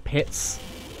the like pits.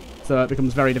 So it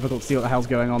becomes very difficult to see what the hell's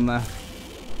going on there.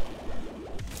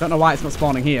 Don't know why it's not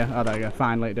spawning here. Oh, there we go.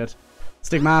 Finally it did.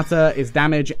 Stigmata is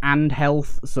damage and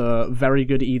health, so very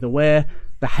good either way.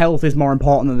 The health is more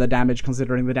important than the damage,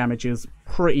 considering the damage is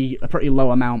a pretty low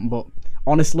amount, but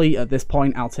honestly, at this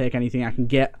point, I'll take anything I can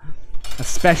get,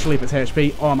 especially if it's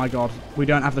HP. Oh my god, we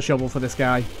don't have the shovel for this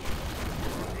guy.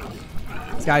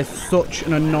 This guy is such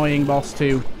an annoying boss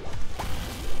too.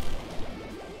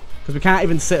 Because we can't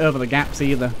even sit over the gaps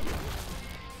either.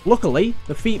 Luckily,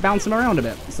 the feet bounce him around a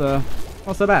bit, so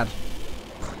not so bad.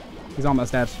 He's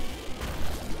almost dead.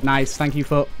 Nice, thank you,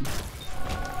 foot.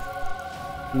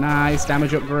 Nice,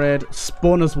 damage upgrade.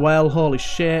 Spun as well, holy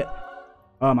shit.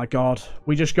 Oh my god.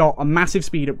 We just got a massive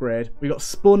speed upgrade. We got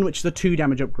Spun, which is a 2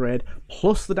 damage upgrade,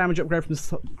 plus the damage upgrade from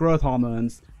growth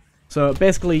hormones. So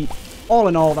basically, all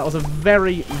in all, that was a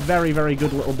very, very, very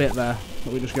good little bit there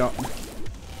that we just got.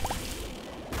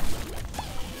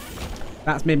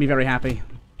 That's made me very happy.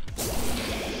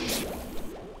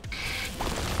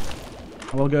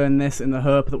 I will go in this in the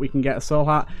hope that we can get a soul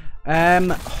heart.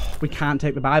 We can't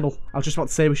take the Bible. I was just about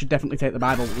to say we should definitely take the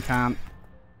Bible, but we can't.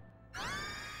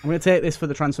 I'm going to take this for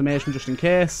the transformation just in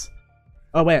case.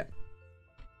 Oh, wait.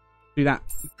 Do that.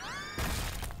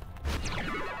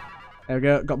 There we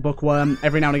go. Got Bookworm.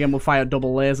 Every now and again we'll fire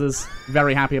double lasers.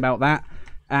 Very happy about that.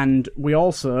 And we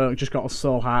also just got a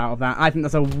soul heart out of that. I think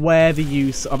that's a worthy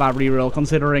use of our reroll,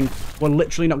 considering we're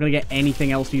literally not going to get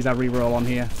anything else to use our reroll on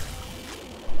here.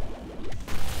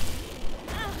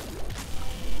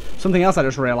 Something else I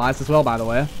just realised as well, by the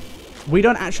way. We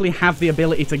don't actually have the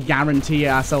ability to guarantee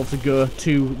ourselves to go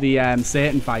to the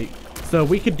Satan fight. So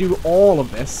we could do all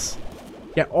of this,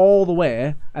 get all the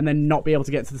way, and then not be able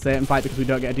to get to the Satan fight because we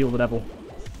don't get a deal with the devil.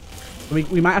 So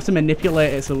we might have to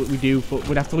manipulate it so that we do, but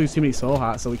we'd have to lose too many soul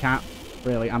hearts, so we can't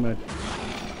really. I'm going to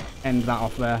end that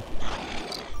off there.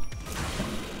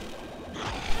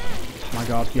 Oh my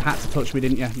god, you had to touch me,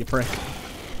 didn't you, you prick.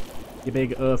 You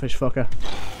big earthish fucker.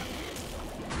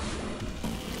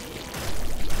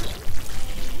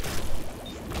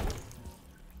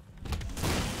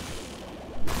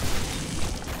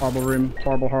 Horrible room.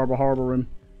 Horrible, horrible, horrible room.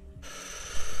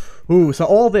 Ooh, so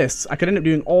all this, I could end up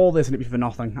doing all this and it'd be for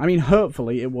nothing. I mean,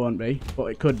 hopefully it won't be, but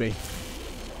it could be.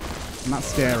 And that's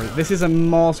scary. This is a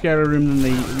more scary room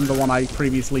than the one I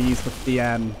previously used with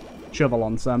the shovel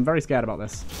on, so I'm very scared about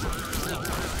this.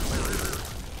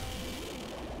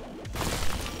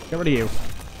 Get rid of you.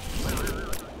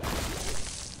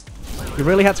 You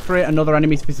really had to create another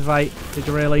enemy to fight, did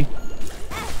you really?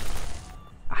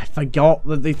 I forgot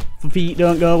that the feet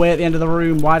don't go away at the end of the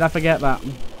room. Why'd I forget that?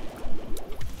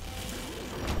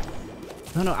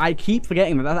 No, I keep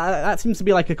forgetting that. That seems to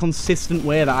be like a consistent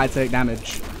way that I take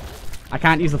damage. I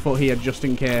can't use the foot here just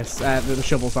in case. The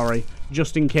shovel, sorry.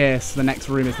 Just in case the next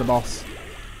room is the boss.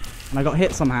 And I got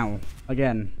hit somehow.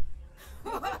 Again.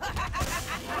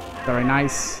 Very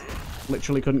nice.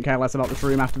 Literally couldn't care less about this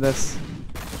room after this.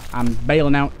 I'm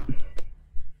bailing out.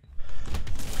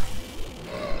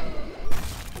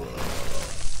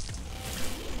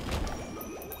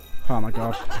 Oh my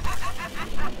god.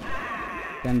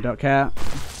 Again, don't care.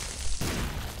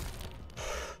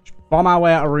 Just bomb our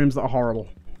way out of rooms that are horrible.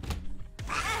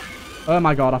 Oh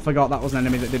my god, I forgot that was an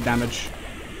enemy that did damage.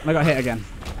 And I got hit again.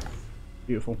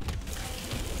 Beautiful.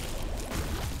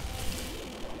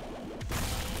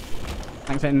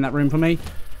 Thanks for hitting that room for me.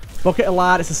 Bucket of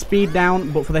lard, it's a speed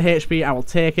down, but for the HP I will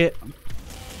take it.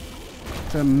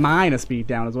 It's a minor speed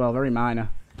down as well, very minor.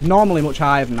 Normally much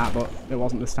higher than that, but it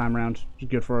wasn't this time around. Which is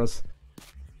good for us.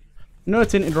 No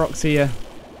tinted rocks here,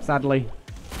 sadly.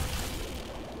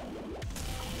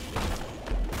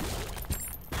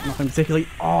 Nothing particularly.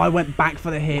 Oh, I went back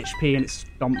for the HP and it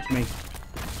stomped me.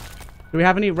 Do we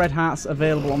have any red hearts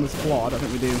available on this floor? I don't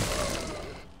think we do.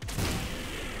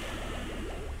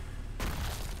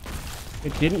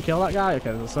 It didn't kill that guy?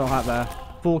 Okay, there's a soul heart there.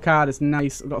 Full card is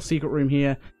nice. I've got a secret room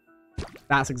here.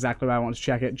 That's exactly why I wanted to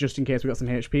check it, just in case we got some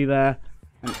HP there.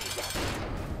 And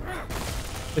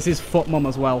this is Foot Mum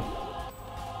as well.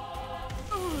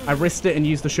 I risked it and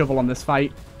used the shovel on this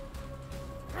fight.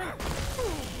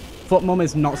 Foot Mum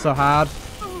is not so hard.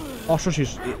 Boss Rush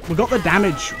is... We've got the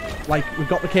damage. Like, we've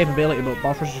got the capability, but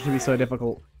Boss Rush is going to be so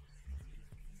difficult.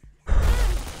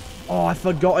 Oh, I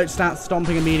forgot it starts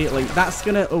stomping immediately. That's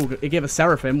going to... Oh, it gave us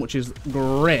Seraphim, which is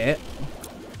great.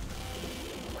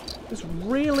 It's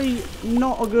really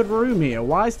not a good room here.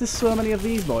 Why is there so many of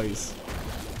these boys?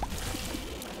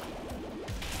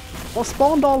 What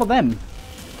spawned all of them?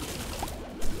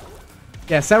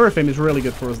 Yeah, Seraphim is really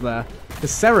good for us there. The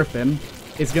Seraphim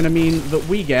is going to mean that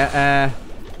we get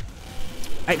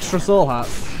extra soul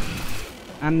hearts.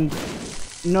 And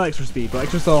no extra speed, but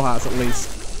extra soul hearts at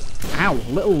least. Ow,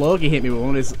 little Logie hit me with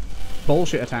one of his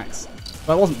bullshit attacks.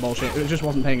 Well, it wasn't bullshit, it just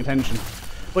wasn't paying attention.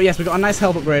 But yes, we got a nice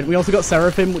health upgrade. We also got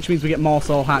Seraphim, which means we get more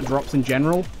soul heart drops in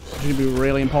general, which is going to be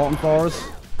really important for us.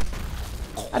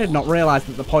 I did not realise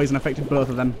that the poison affected both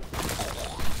of them.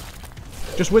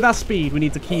 Just with our speed, we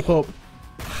need to keep up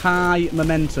high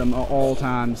momentum at all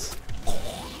times.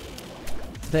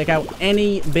 Take out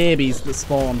any babies that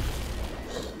spawn.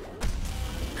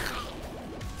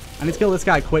 I need to kill this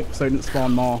guy quick so he doesn't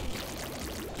spawn more.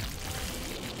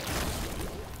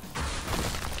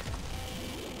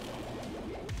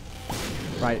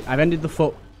 Right, I've ended the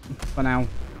foot for now.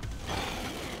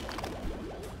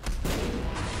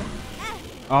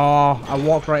 Oh, I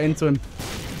walked right into him.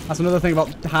 That's another thing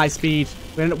about high speed.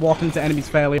 We end up walking into enemies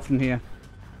fairly often here.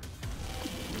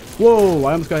 Whoa,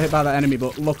 I almost got hit by that enemy,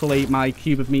 but luckily my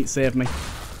cube of meat saved me.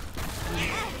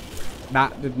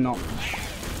 That did not.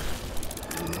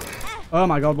 Oh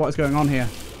my god, what is going on here?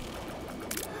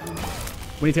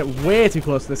 We need to get way too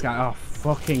close to this guy. Oh,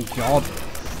 fucking god.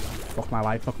 Fuck my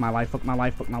life, fuck my life, fuck my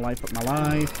life, fuck my life, fuck my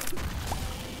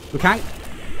life. We can't.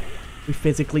 We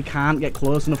physically can't get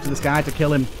close enough to this guy to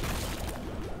kill him.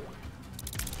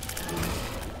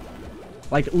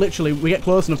 Like, literally, we get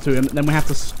close enough to him, then we have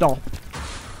to stop.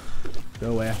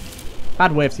 Go away.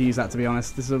 Bad wave to use that, to be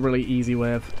honest. This is a really easy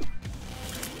wave.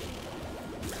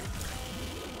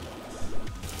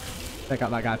 Take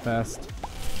out that guy first.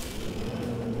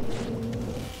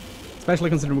 Especially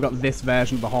considering we've got this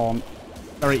version of the haunt.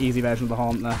 Very easy version of the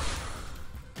haunt there.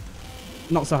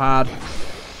 Not so hard.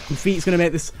 Defeat's going to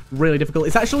make this really difficult.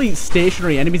 It's actually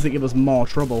stationary enemies that give us more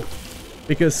trouble.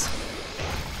 Because,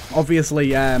 obviously,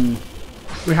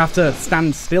 we have to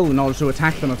stand still in order to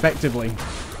attack them effectively.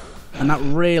 And that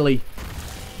really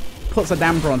puts a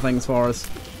damper on things for us.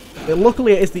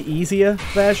 Luckily, it is the easier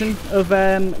version of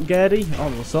Gertie. Oh,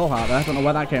 there's a soul heart there. I don't know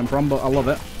where that came from, but I love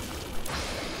it.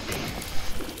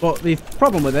 But the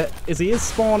problem with it is he is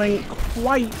spawning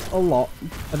quite a lot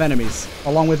of enemies,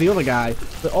 along with the other guy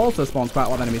that also spawns quite a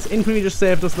lot of enemies. Infamy just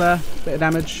saved us there. Bit of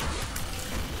damage.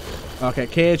 Okay,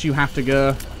 Cage, you have to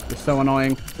go. You're so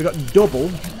annoying. We've got double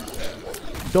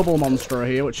Monstro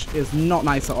here, which is not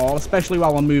nice at all, especially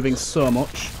while we're moving so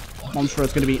much. Monstro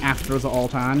is going to be after us at all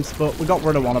times, but we got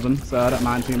rid of one of them, so I don't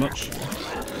mind too much.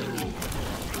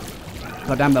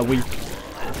 God damn, they're weak.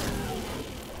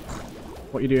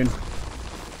 What are you doing?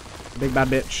 Big bad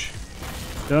bitch.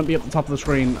 Don't be up the top of the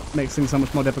screen. That makes things so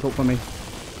much more difficult for me.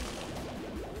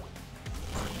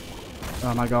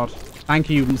 Oh my god. Thank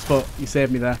you, Foot. You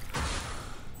saved me there.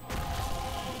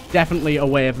 Definitely a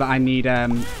wave that I need a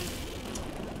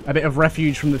bit of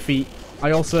refuge from the feet.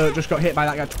 I also just got hit by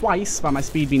that guy twice by my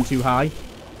speed being too high.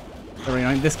 Very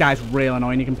annoying. This guy's real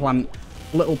annoying. He can plant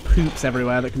little poops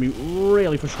everywhere that can be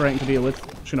really frustrating to deal with.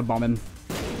 Just gonna bomb him.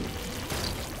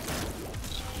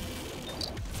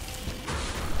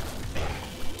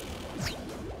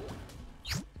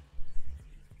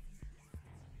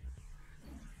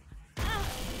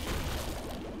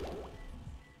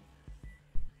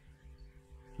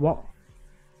 What?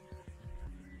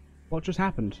 What just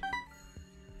happened?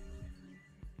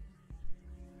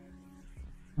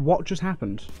 What just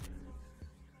happened?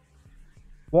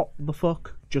 What the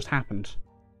fuck just happened?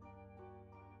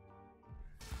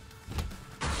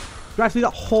 Do I have to do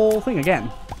that whole thing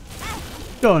again?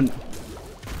 Don't.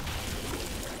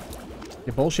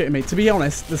 You're bullshitting me. To be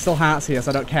honest, there's still hearts here, so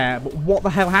I don't care. But what the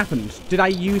hell happened? Did I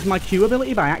use my Q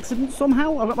ability by accident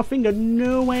somehow? I've got my finger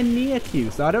nowhere near Q,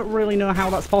 so I don't really know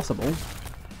how that's possible.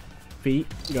 Feet,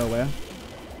 go away.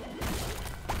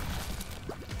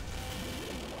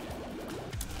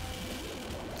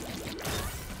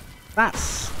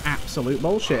 That's absolute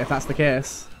bullshit if that's the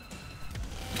case.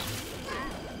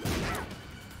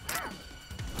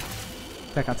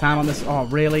 Take our time on this. Oh,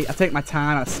 really? I take my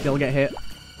time, I still get hit.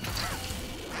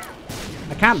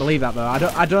 I can't believe that, though.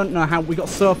 I don't know how... We got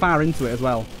so far into it as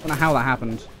well. I don't know how that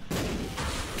happened.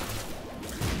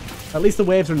 At least the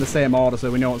waves are in the same order,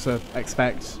 so we know what to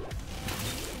expect.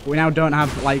 But we now don't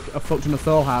have, like, a fuck ton of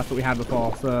soul hearts that we had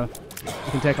before, so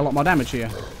we can take a lot more damage here.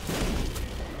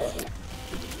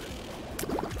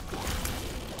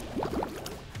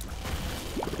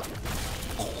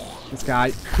 This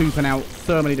guy pooping out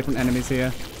so many different enemies here.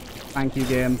 Thank you,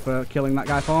 game, for killing that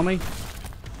guy for me.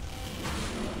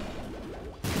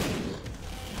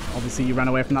 Obviously, you ran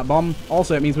away from that bomb.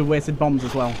 Also, it means we've wasted bombs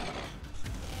as well,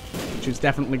 which is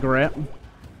definitely great.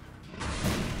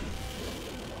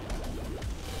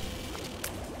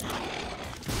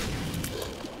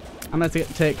 I'm going to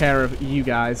take care of you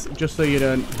guys, just so you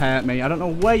don't hurt me. I don't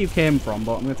know where you came from,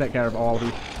 but I'm going to take care of all of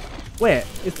you. Wait,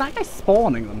 is that guy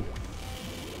spawning them?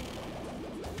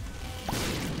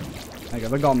 There you go,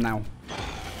 they're gone now.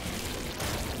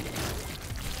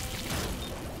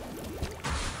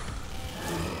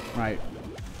 Right.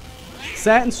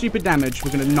 Certain stupid damage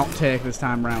we're going to not take this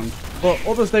time round. But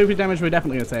other stupid damage we're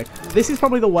definitely going to take. This is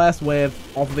probably the worst wave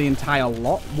of the entire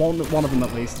lot. One of them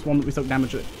at least. One that we took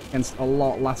damage against a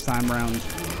lot last time round.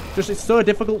 Just it's so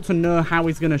difficult to know how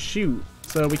he's going to shoot.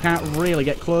 So we can't really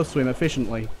get close to him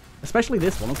efficiently. Especially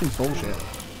this one. That's some bullshit.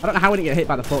 I don't know how we didn't get hit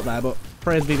by the foot there, but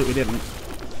praise be that we didn't.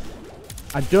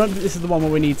 I don't think this is the one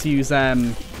where we need to use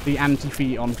the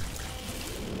anti-feet on.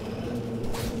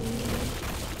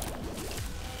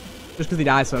 Just because he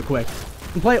dies so quick.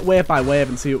 We can play it wave by wave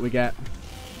and see what we get.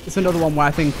 It's another one where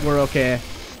I think we're okay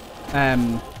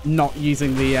not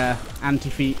using the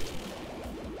anti-feet.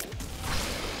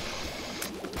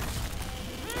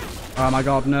 Oh my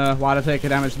god, no. Why did I take a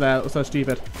damage there? That was so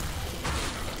stupid.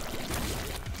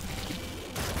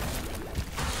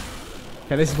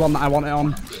 Okay, this is one that I want it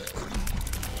on.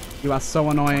 You are so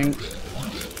annoying.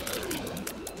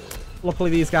 Luckily,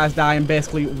 these guys die in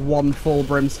basically one full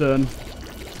brimstone.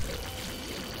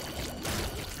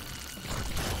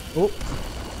 Oh.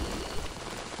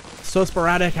 So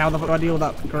sporadic. How the fuck do I deal with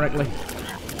that correctly?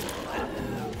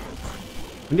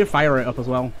 We need to fire it up as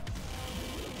well.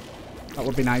 That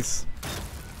would be nice.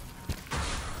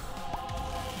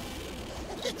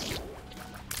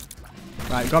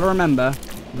 Right, gotta remember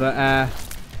that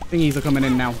thingies are coming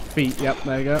in now. Feet, yep,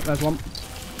 there you go. There's one.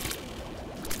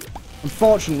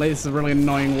 Unfortunately, this is a really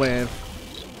annoying wave.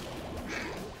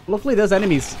 Luckily, those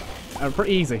enemies are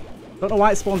pretty easy. Don't know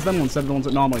why it spawns them ones instead of the ones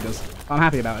it normally does. I'm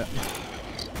happy about it.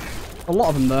 A lot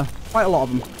of them, though. Quite a lot of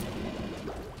them.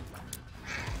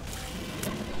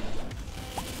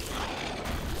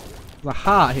 There's a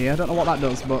heart here. I don't know what that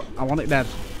does, but I want it dead.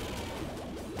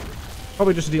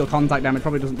 Probably just to deal contact damage.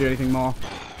 Probably doesn't do anything more.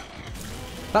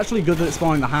 It's actually good that it's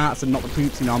spawning the hearts and not the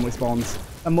poops he normally spawns.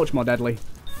 They're much more deadly. Do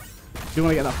you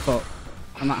want to get that foot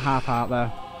and that half heart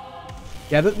there?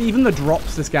 Yeah, even the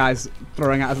drops this guy's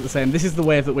throwing at us are the same. This is the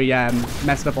wave that we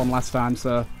messed up on last time,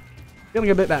 so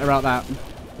feeling a bit better about that.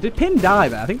 Did Pin die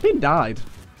there? I think Pin died.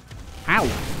 How?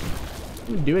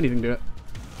 Didn't do anything to it.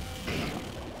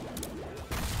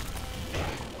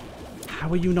 How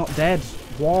are you not dead?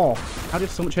 War. How do you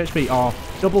have so much HP? Oh,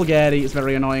 double Gary is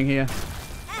very annoying here.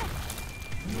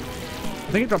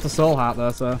 I think it dropped a soul heart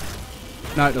though, so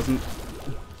no, it doesn't.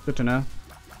 Good to know.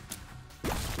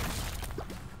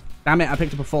 Damn it, I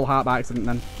picked up a full heart by accident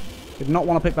then. Did not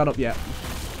want to pick that up yet.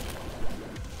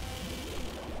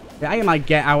 The item I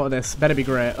get out of this better be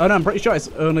great. Oh no, I'm pretty sure it's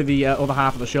only the other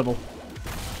half of the shovel.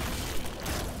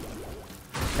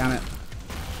 Damn it.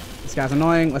 This guy's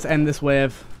annoying. Let's end this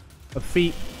wave of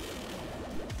feet.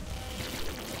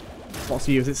 What's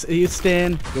the use? Are you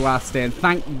stain? You are stain.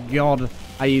 Thank God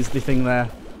I used the thing there.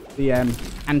 The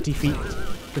anti-feet.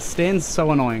 The stain's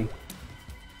so annoying.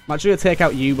 I'm actually going to take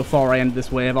out you before I end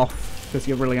this wave off, because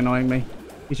you're really annoying me.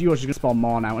 Because you're just going to spawn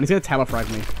more now, and he's going to telefrag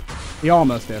me. He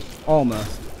almost did.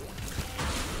 Almost.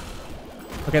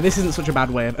 Okay, this isn't such a bad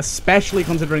wave, especially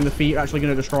considering the feet are actually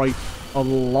going to destroy a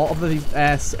lot of the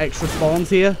extra spawns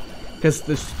here, because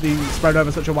they spread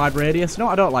over such a wide radius. No,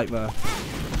 I don't like though.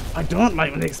 I don't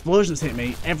like when the explosions hit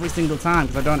me every single time,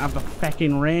 because I don't have the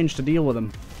feckin' range to deal with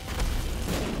them.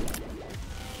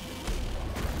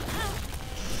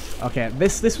 Okay,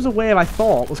 this was a wave I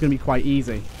thought was going to be quite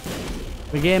easy.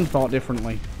 The game thought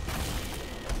differently.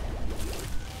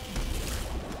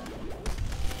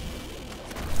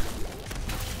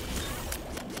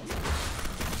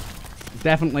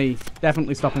 Definitely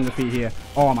stopping the feet here.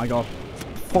 Oh my god.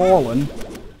 Fallen.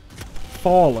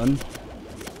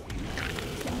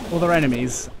 Other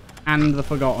enemies. And the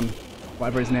Forgotten.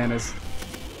 Whatever his name is.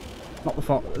 Not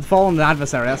the Fallen, the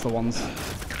adversary, that's the ones.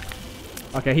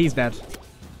 Okay, he's dead.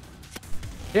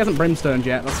 He hasn't brimstoned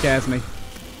yet, that scares me.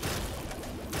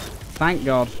 Thank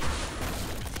God.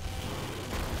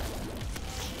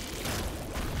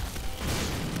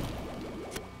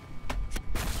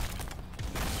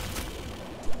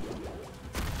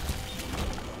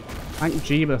 Thank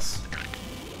Jeebus.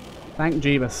 Thank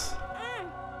Jeebus.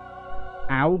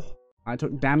 Ow. I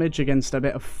took damage against a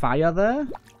bit of fire there,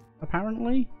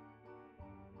 apparently.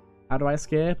 How do I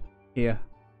escape? Here.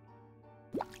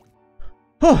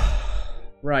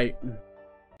 Right.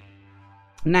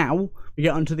 Now, we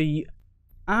get onto the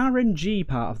RNG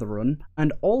part of the run,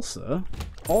 and also,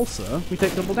 we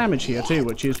take double damage here too,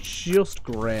 which is just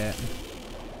great.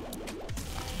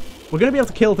 We're going to be able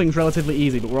to kill things relatively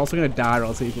easy, but we're also going to die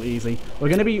relatively easy. We're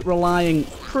going to be relying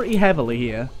pretty heavily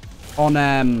here on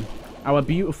our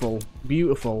beautiful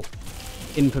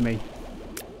infamy.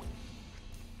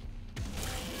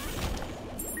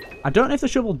 I don't know if the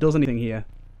shovel does anything here.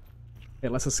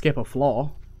 It lets us skip a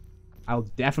floor. I'll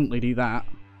definitely do that.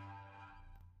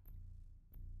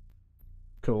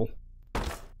 Cool.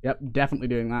 Yep, definitely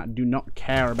doing that. Do not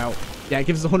care about... Yeah, it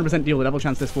gives us a 100% deal with double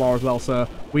chance this floor as well, so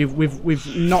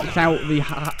we've knocked out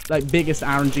the biggest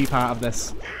RNG part of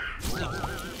this.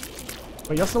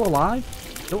 But you're still alive?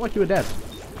 You look like you were dead.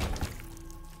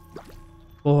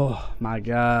 Oh, my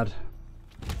God.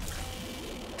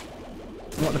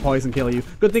 Let the poison kill you.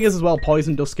 Good thing is as well,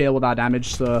 poison does scale with our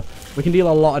damage, so we can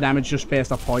deal a lot of damage just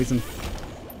based off poison.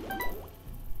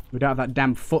 We don't have that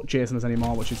damn foot chasing us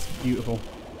anymore, which is beautiful.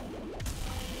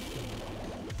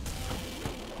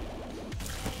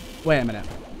 Wait a minute.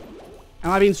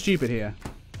 Am I being stupid here?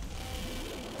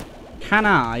 Can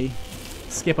I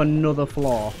skip another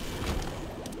floor?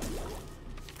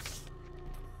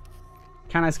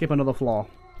 Can I skip another floor?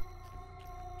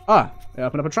 Ah, they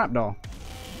opened up a trapdoor.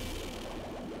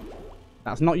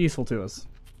 That's not useful to us.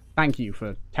 Thank you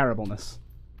for terribleness.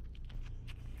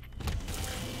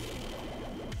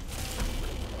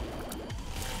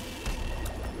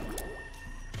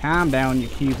 Calm down, you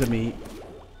cubes of meat.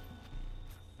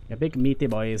 You big meaty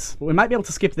boys. But we might be able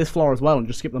to skip this floor as well and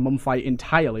just skip the mum fight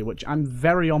entirely, which I'm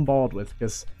very on board with,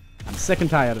 because I'm sick and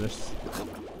tired of this.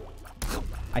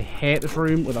 I hate this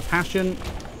room with a passion.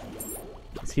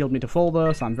 It's healed me to full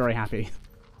though, so I'm very happy.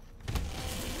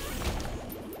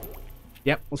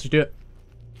 Yep, let's just do it.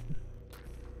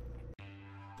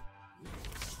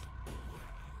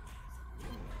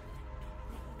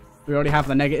 We already have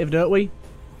the negative, don't we?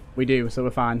 We do, so we're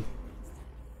fine.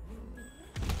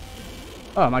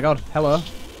 Oh my god, hello.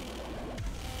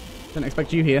 Didn't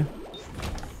expect you here.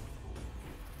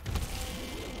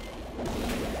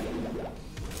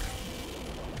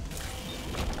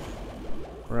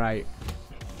 Right.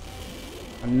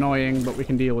 Annoying, but we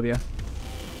can deal with you.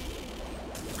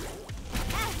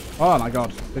 Oh my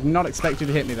god, did not expect you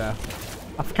to hit me there.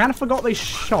 I kind of forgot they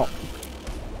shot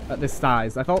at this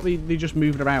size. I thought they just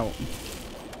moved around.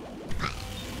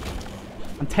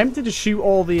 I'm tempted to shoot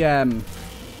all the,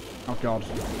 oh god.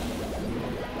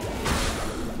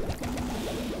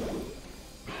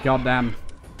 God damn.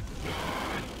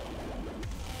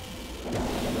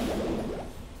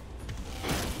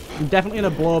 I'm definitely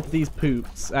going to blow up these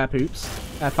fires.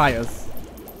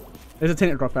 There's a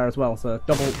tinted rock there as well, so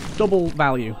double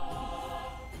value.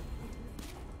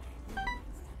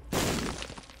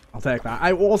 I'll take that.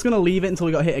 I was going to leave it until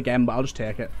we got hit again, but I'll just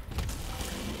take it.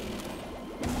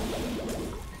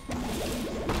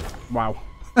 Wow.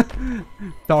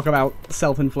 Talk about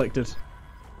self-inflicted.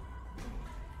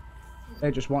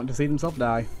 They just wanted to see themselves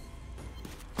die.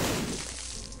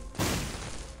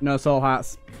 No soul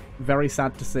hearts. Very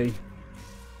sad to see.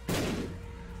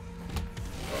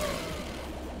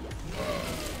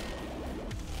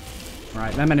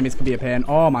 Right, them enemies can be a pain.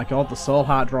 Oh my god, the soul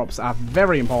heart drops are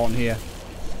very important here.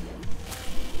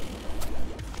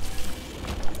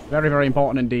 Very, very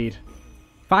important indeed.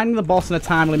 Finding the boss in a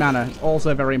timely manner is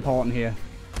also very important here.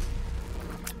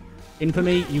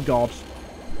 Infamy, you god.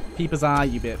 Peeper's eye,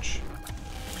 you bitch.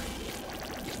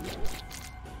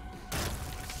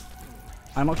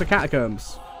 I unlocked the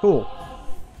catacombs. Cool.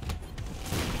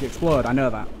 You explode, I know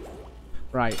that.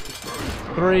 Right.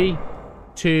 3,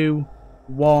 2,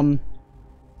 1.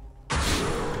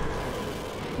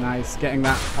 Nice. Getting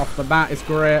that off the bat is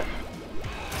great.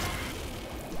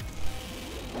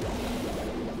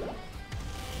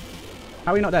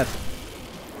 How are you not dead?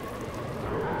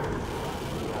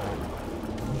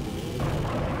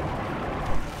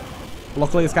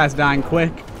 Luckily this guy's dying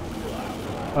quick.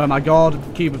 Oh my god,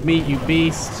 cube of meat, you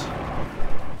beast.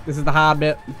 This is the hard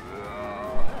bit.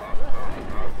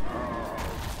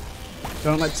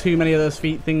 Don't let too many of those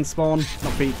feet things spawn.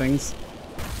 Not feet things.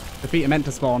 The feet are meant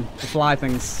to spawn. The fly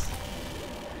things.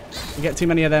 You get too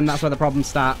many of them, that's where the problems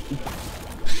start.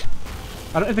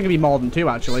 I don't think it can be more than 2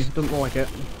 actually. Doesn't look like it.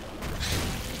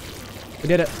 We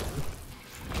did it.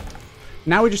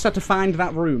 Now we just have to find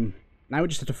that room. Now we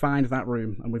just have to find that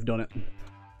room, and we've done it.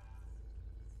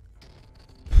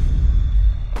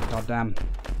 God damn.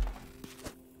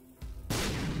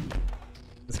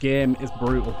 This game is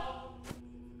brutal.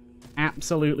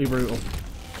 Absolutely brutal.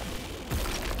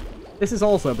 This is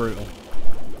also brutal.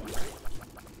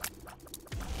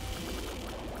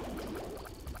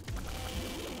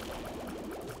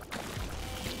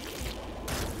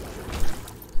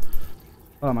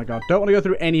 Oh my god. Don't want to go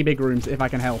through any big rooms if I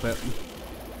can help it.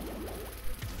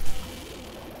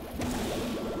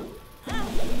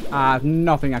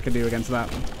 Nothing I can do against that.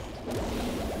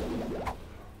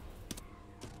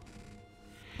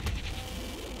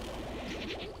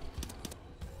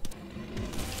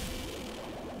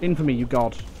 Infamy, you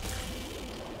god.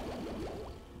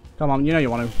 Come on, you know you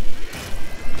want to.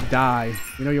 Die.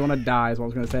 You know you want to die is what I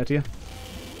was going to say to you.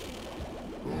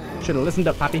 Should have listened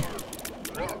up, Pappy.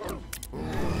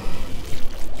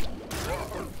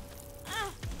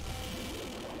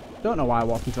 Don't know why I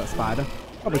walked into that spider.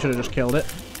 Probably should have just killed it.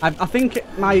 I think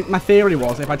my theory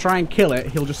was if I try and kill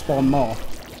it, he'll just spawn more.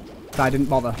 So I didn't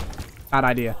bother. Bad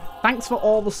idea. Thanks for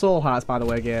all the soul hearts, by the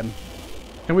way, game.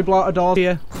 Can we blow out a door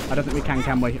here? I don't think we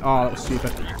can we? Oh, that was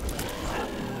stupid.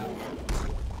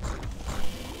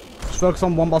 Just focus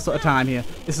on one boss at a time here.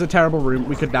 This is a terrible room.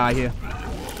 We could die here.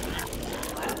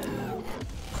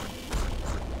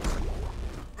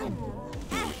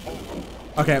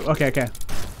 Okay, okay, okay.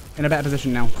 In a better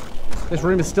position now. This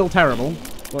room is still terrible,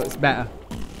 but it's better.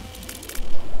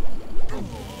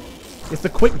 It's the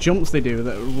quick jumps they do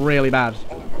that are really bad.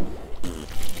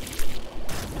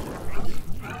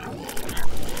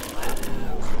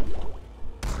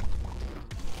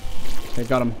 Okay,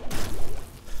 got him.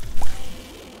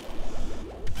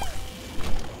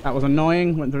 That was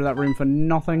annoying. Went through that room for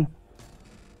nothing.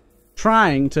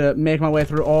 Trying to make my way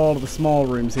through all of the small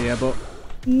rooms here, but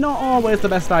not always the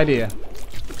best idea.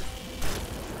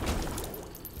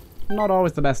 Not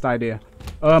always the best idea.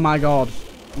 Oh my god.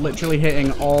 Literally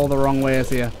hitting all the wrong ways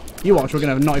here. You watch, we're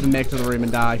going to not even make it to the room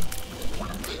and die.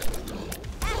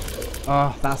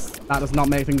 Oh, that does not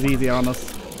make things easier on us.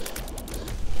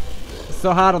 It's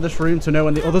so hard on this room to know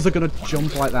when the others are going to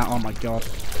jump like that. Oh my god.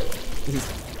 This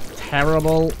is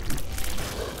terrible.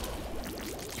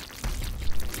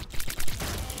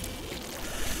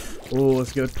 Oh,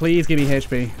 it's good. Please give me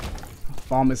HP.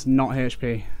 Bomb is not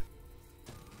HP.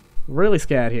 Really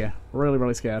scared here. Really,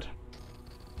 really scared.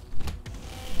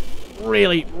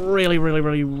 Really, really, really,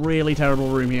 really, really terrible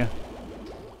room here.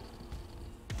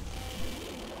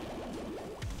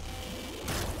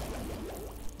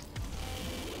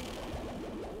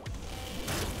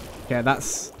 Okay,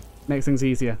 that's makes things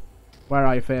easier. Where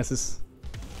are your faces?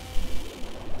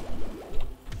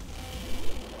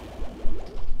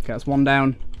 Okay, that's one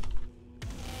down.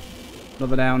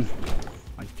 Another down.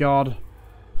 My god.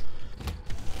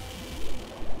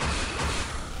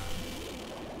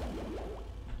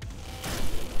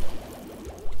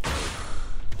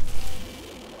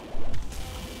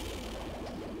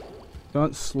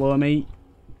 Don't slow me,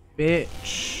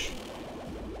 bitch.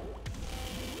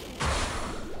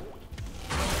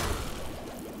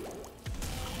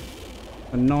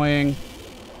 Annoying.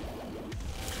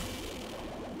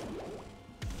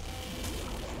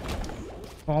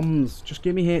 Bombs. Just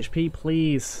give me HP,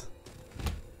 please.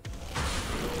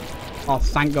 Oh,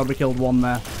 thank God we killed one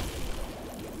there.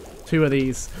 Two of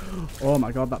these. Oh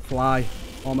my god, that fly.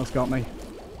 Almost got me.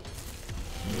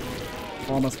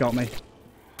 Almost got me.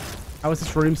 How is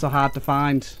this room so hard to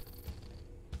find?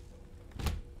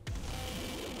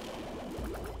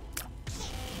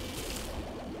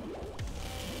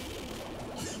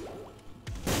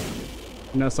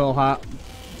 No soul heart.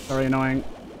 Very annoying.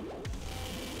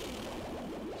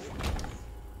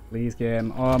 Please,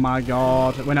 game. Oh my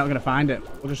god. We're not going to find it.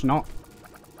 We're just not.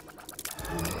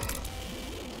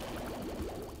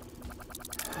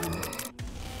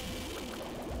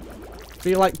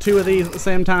 Feel like two of these at the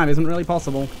same time isn't really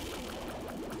possible.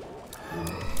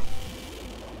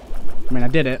 I mean, I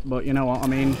did it, but you know what I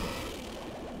mean.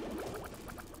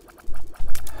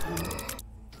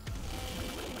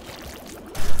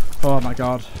 Oh my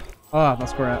god. Oh,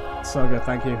 that's great. So good,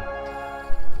 thank you.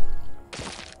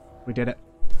 We did it.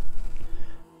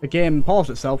 The game paused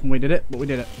itself and we did it, but we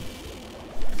did it.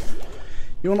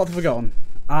 You want not to forgotten?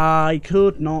 I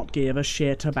could not give a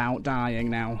shit about dying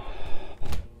now.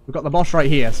 We've got the boss right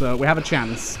here, so we have a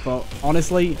chance, but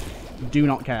honestly, do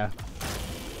not care.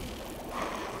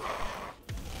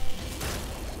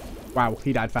 Wow,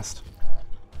 he died fast.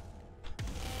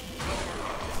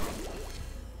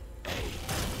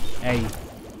 Hey.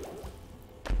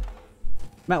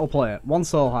 Metal plate, one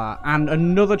soul heart, and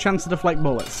another chance to deflect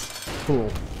bullets.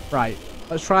 Cool. Right,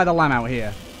 let's try the lamb out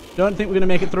here. Don't think we're going to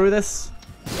make it through this,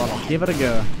 but I'll give it a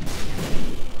go.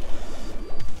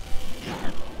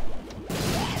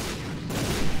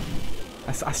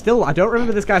 I don't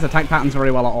remember this guy's attack patterns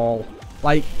very well at all.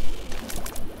 Like,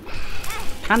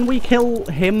 can we kill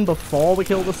him before we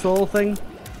kill the soul thing?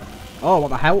 Oh, what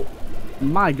the hell?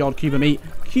 My god, cube of meat.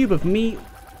 Cube of meat?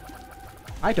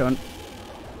 I don't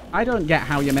get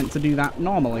how you're meant to do that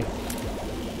normally.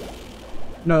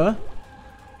 No.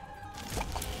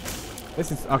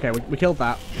 This is... Okay, we killed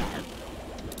that.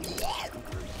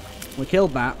 We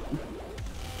killed that.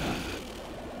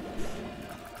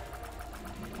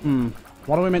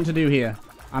 What are we meant to do here?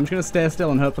 I'm just going to stay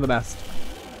still and hope for the best.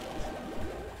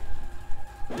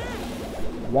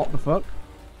 What the fuck?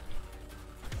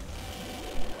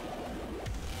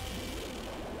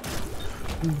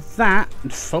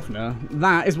 Fuck no.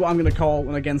 That is what I'm going to call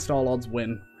an against all odds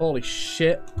win. Holy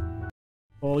shit.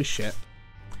 Holy shit.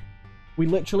 We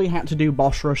literally had to do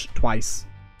boss rush twice.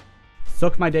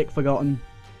 Suck my dick, Forgotten.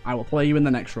 I will play you in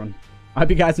the next run. I hope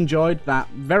you guys enjoyed that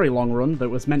very long run that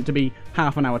was meant to be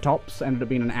half an hour tops, ended up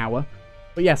being an hour.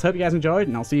 But yes, hope you guys enjoyed,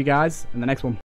 and I'll see you guys in the next one.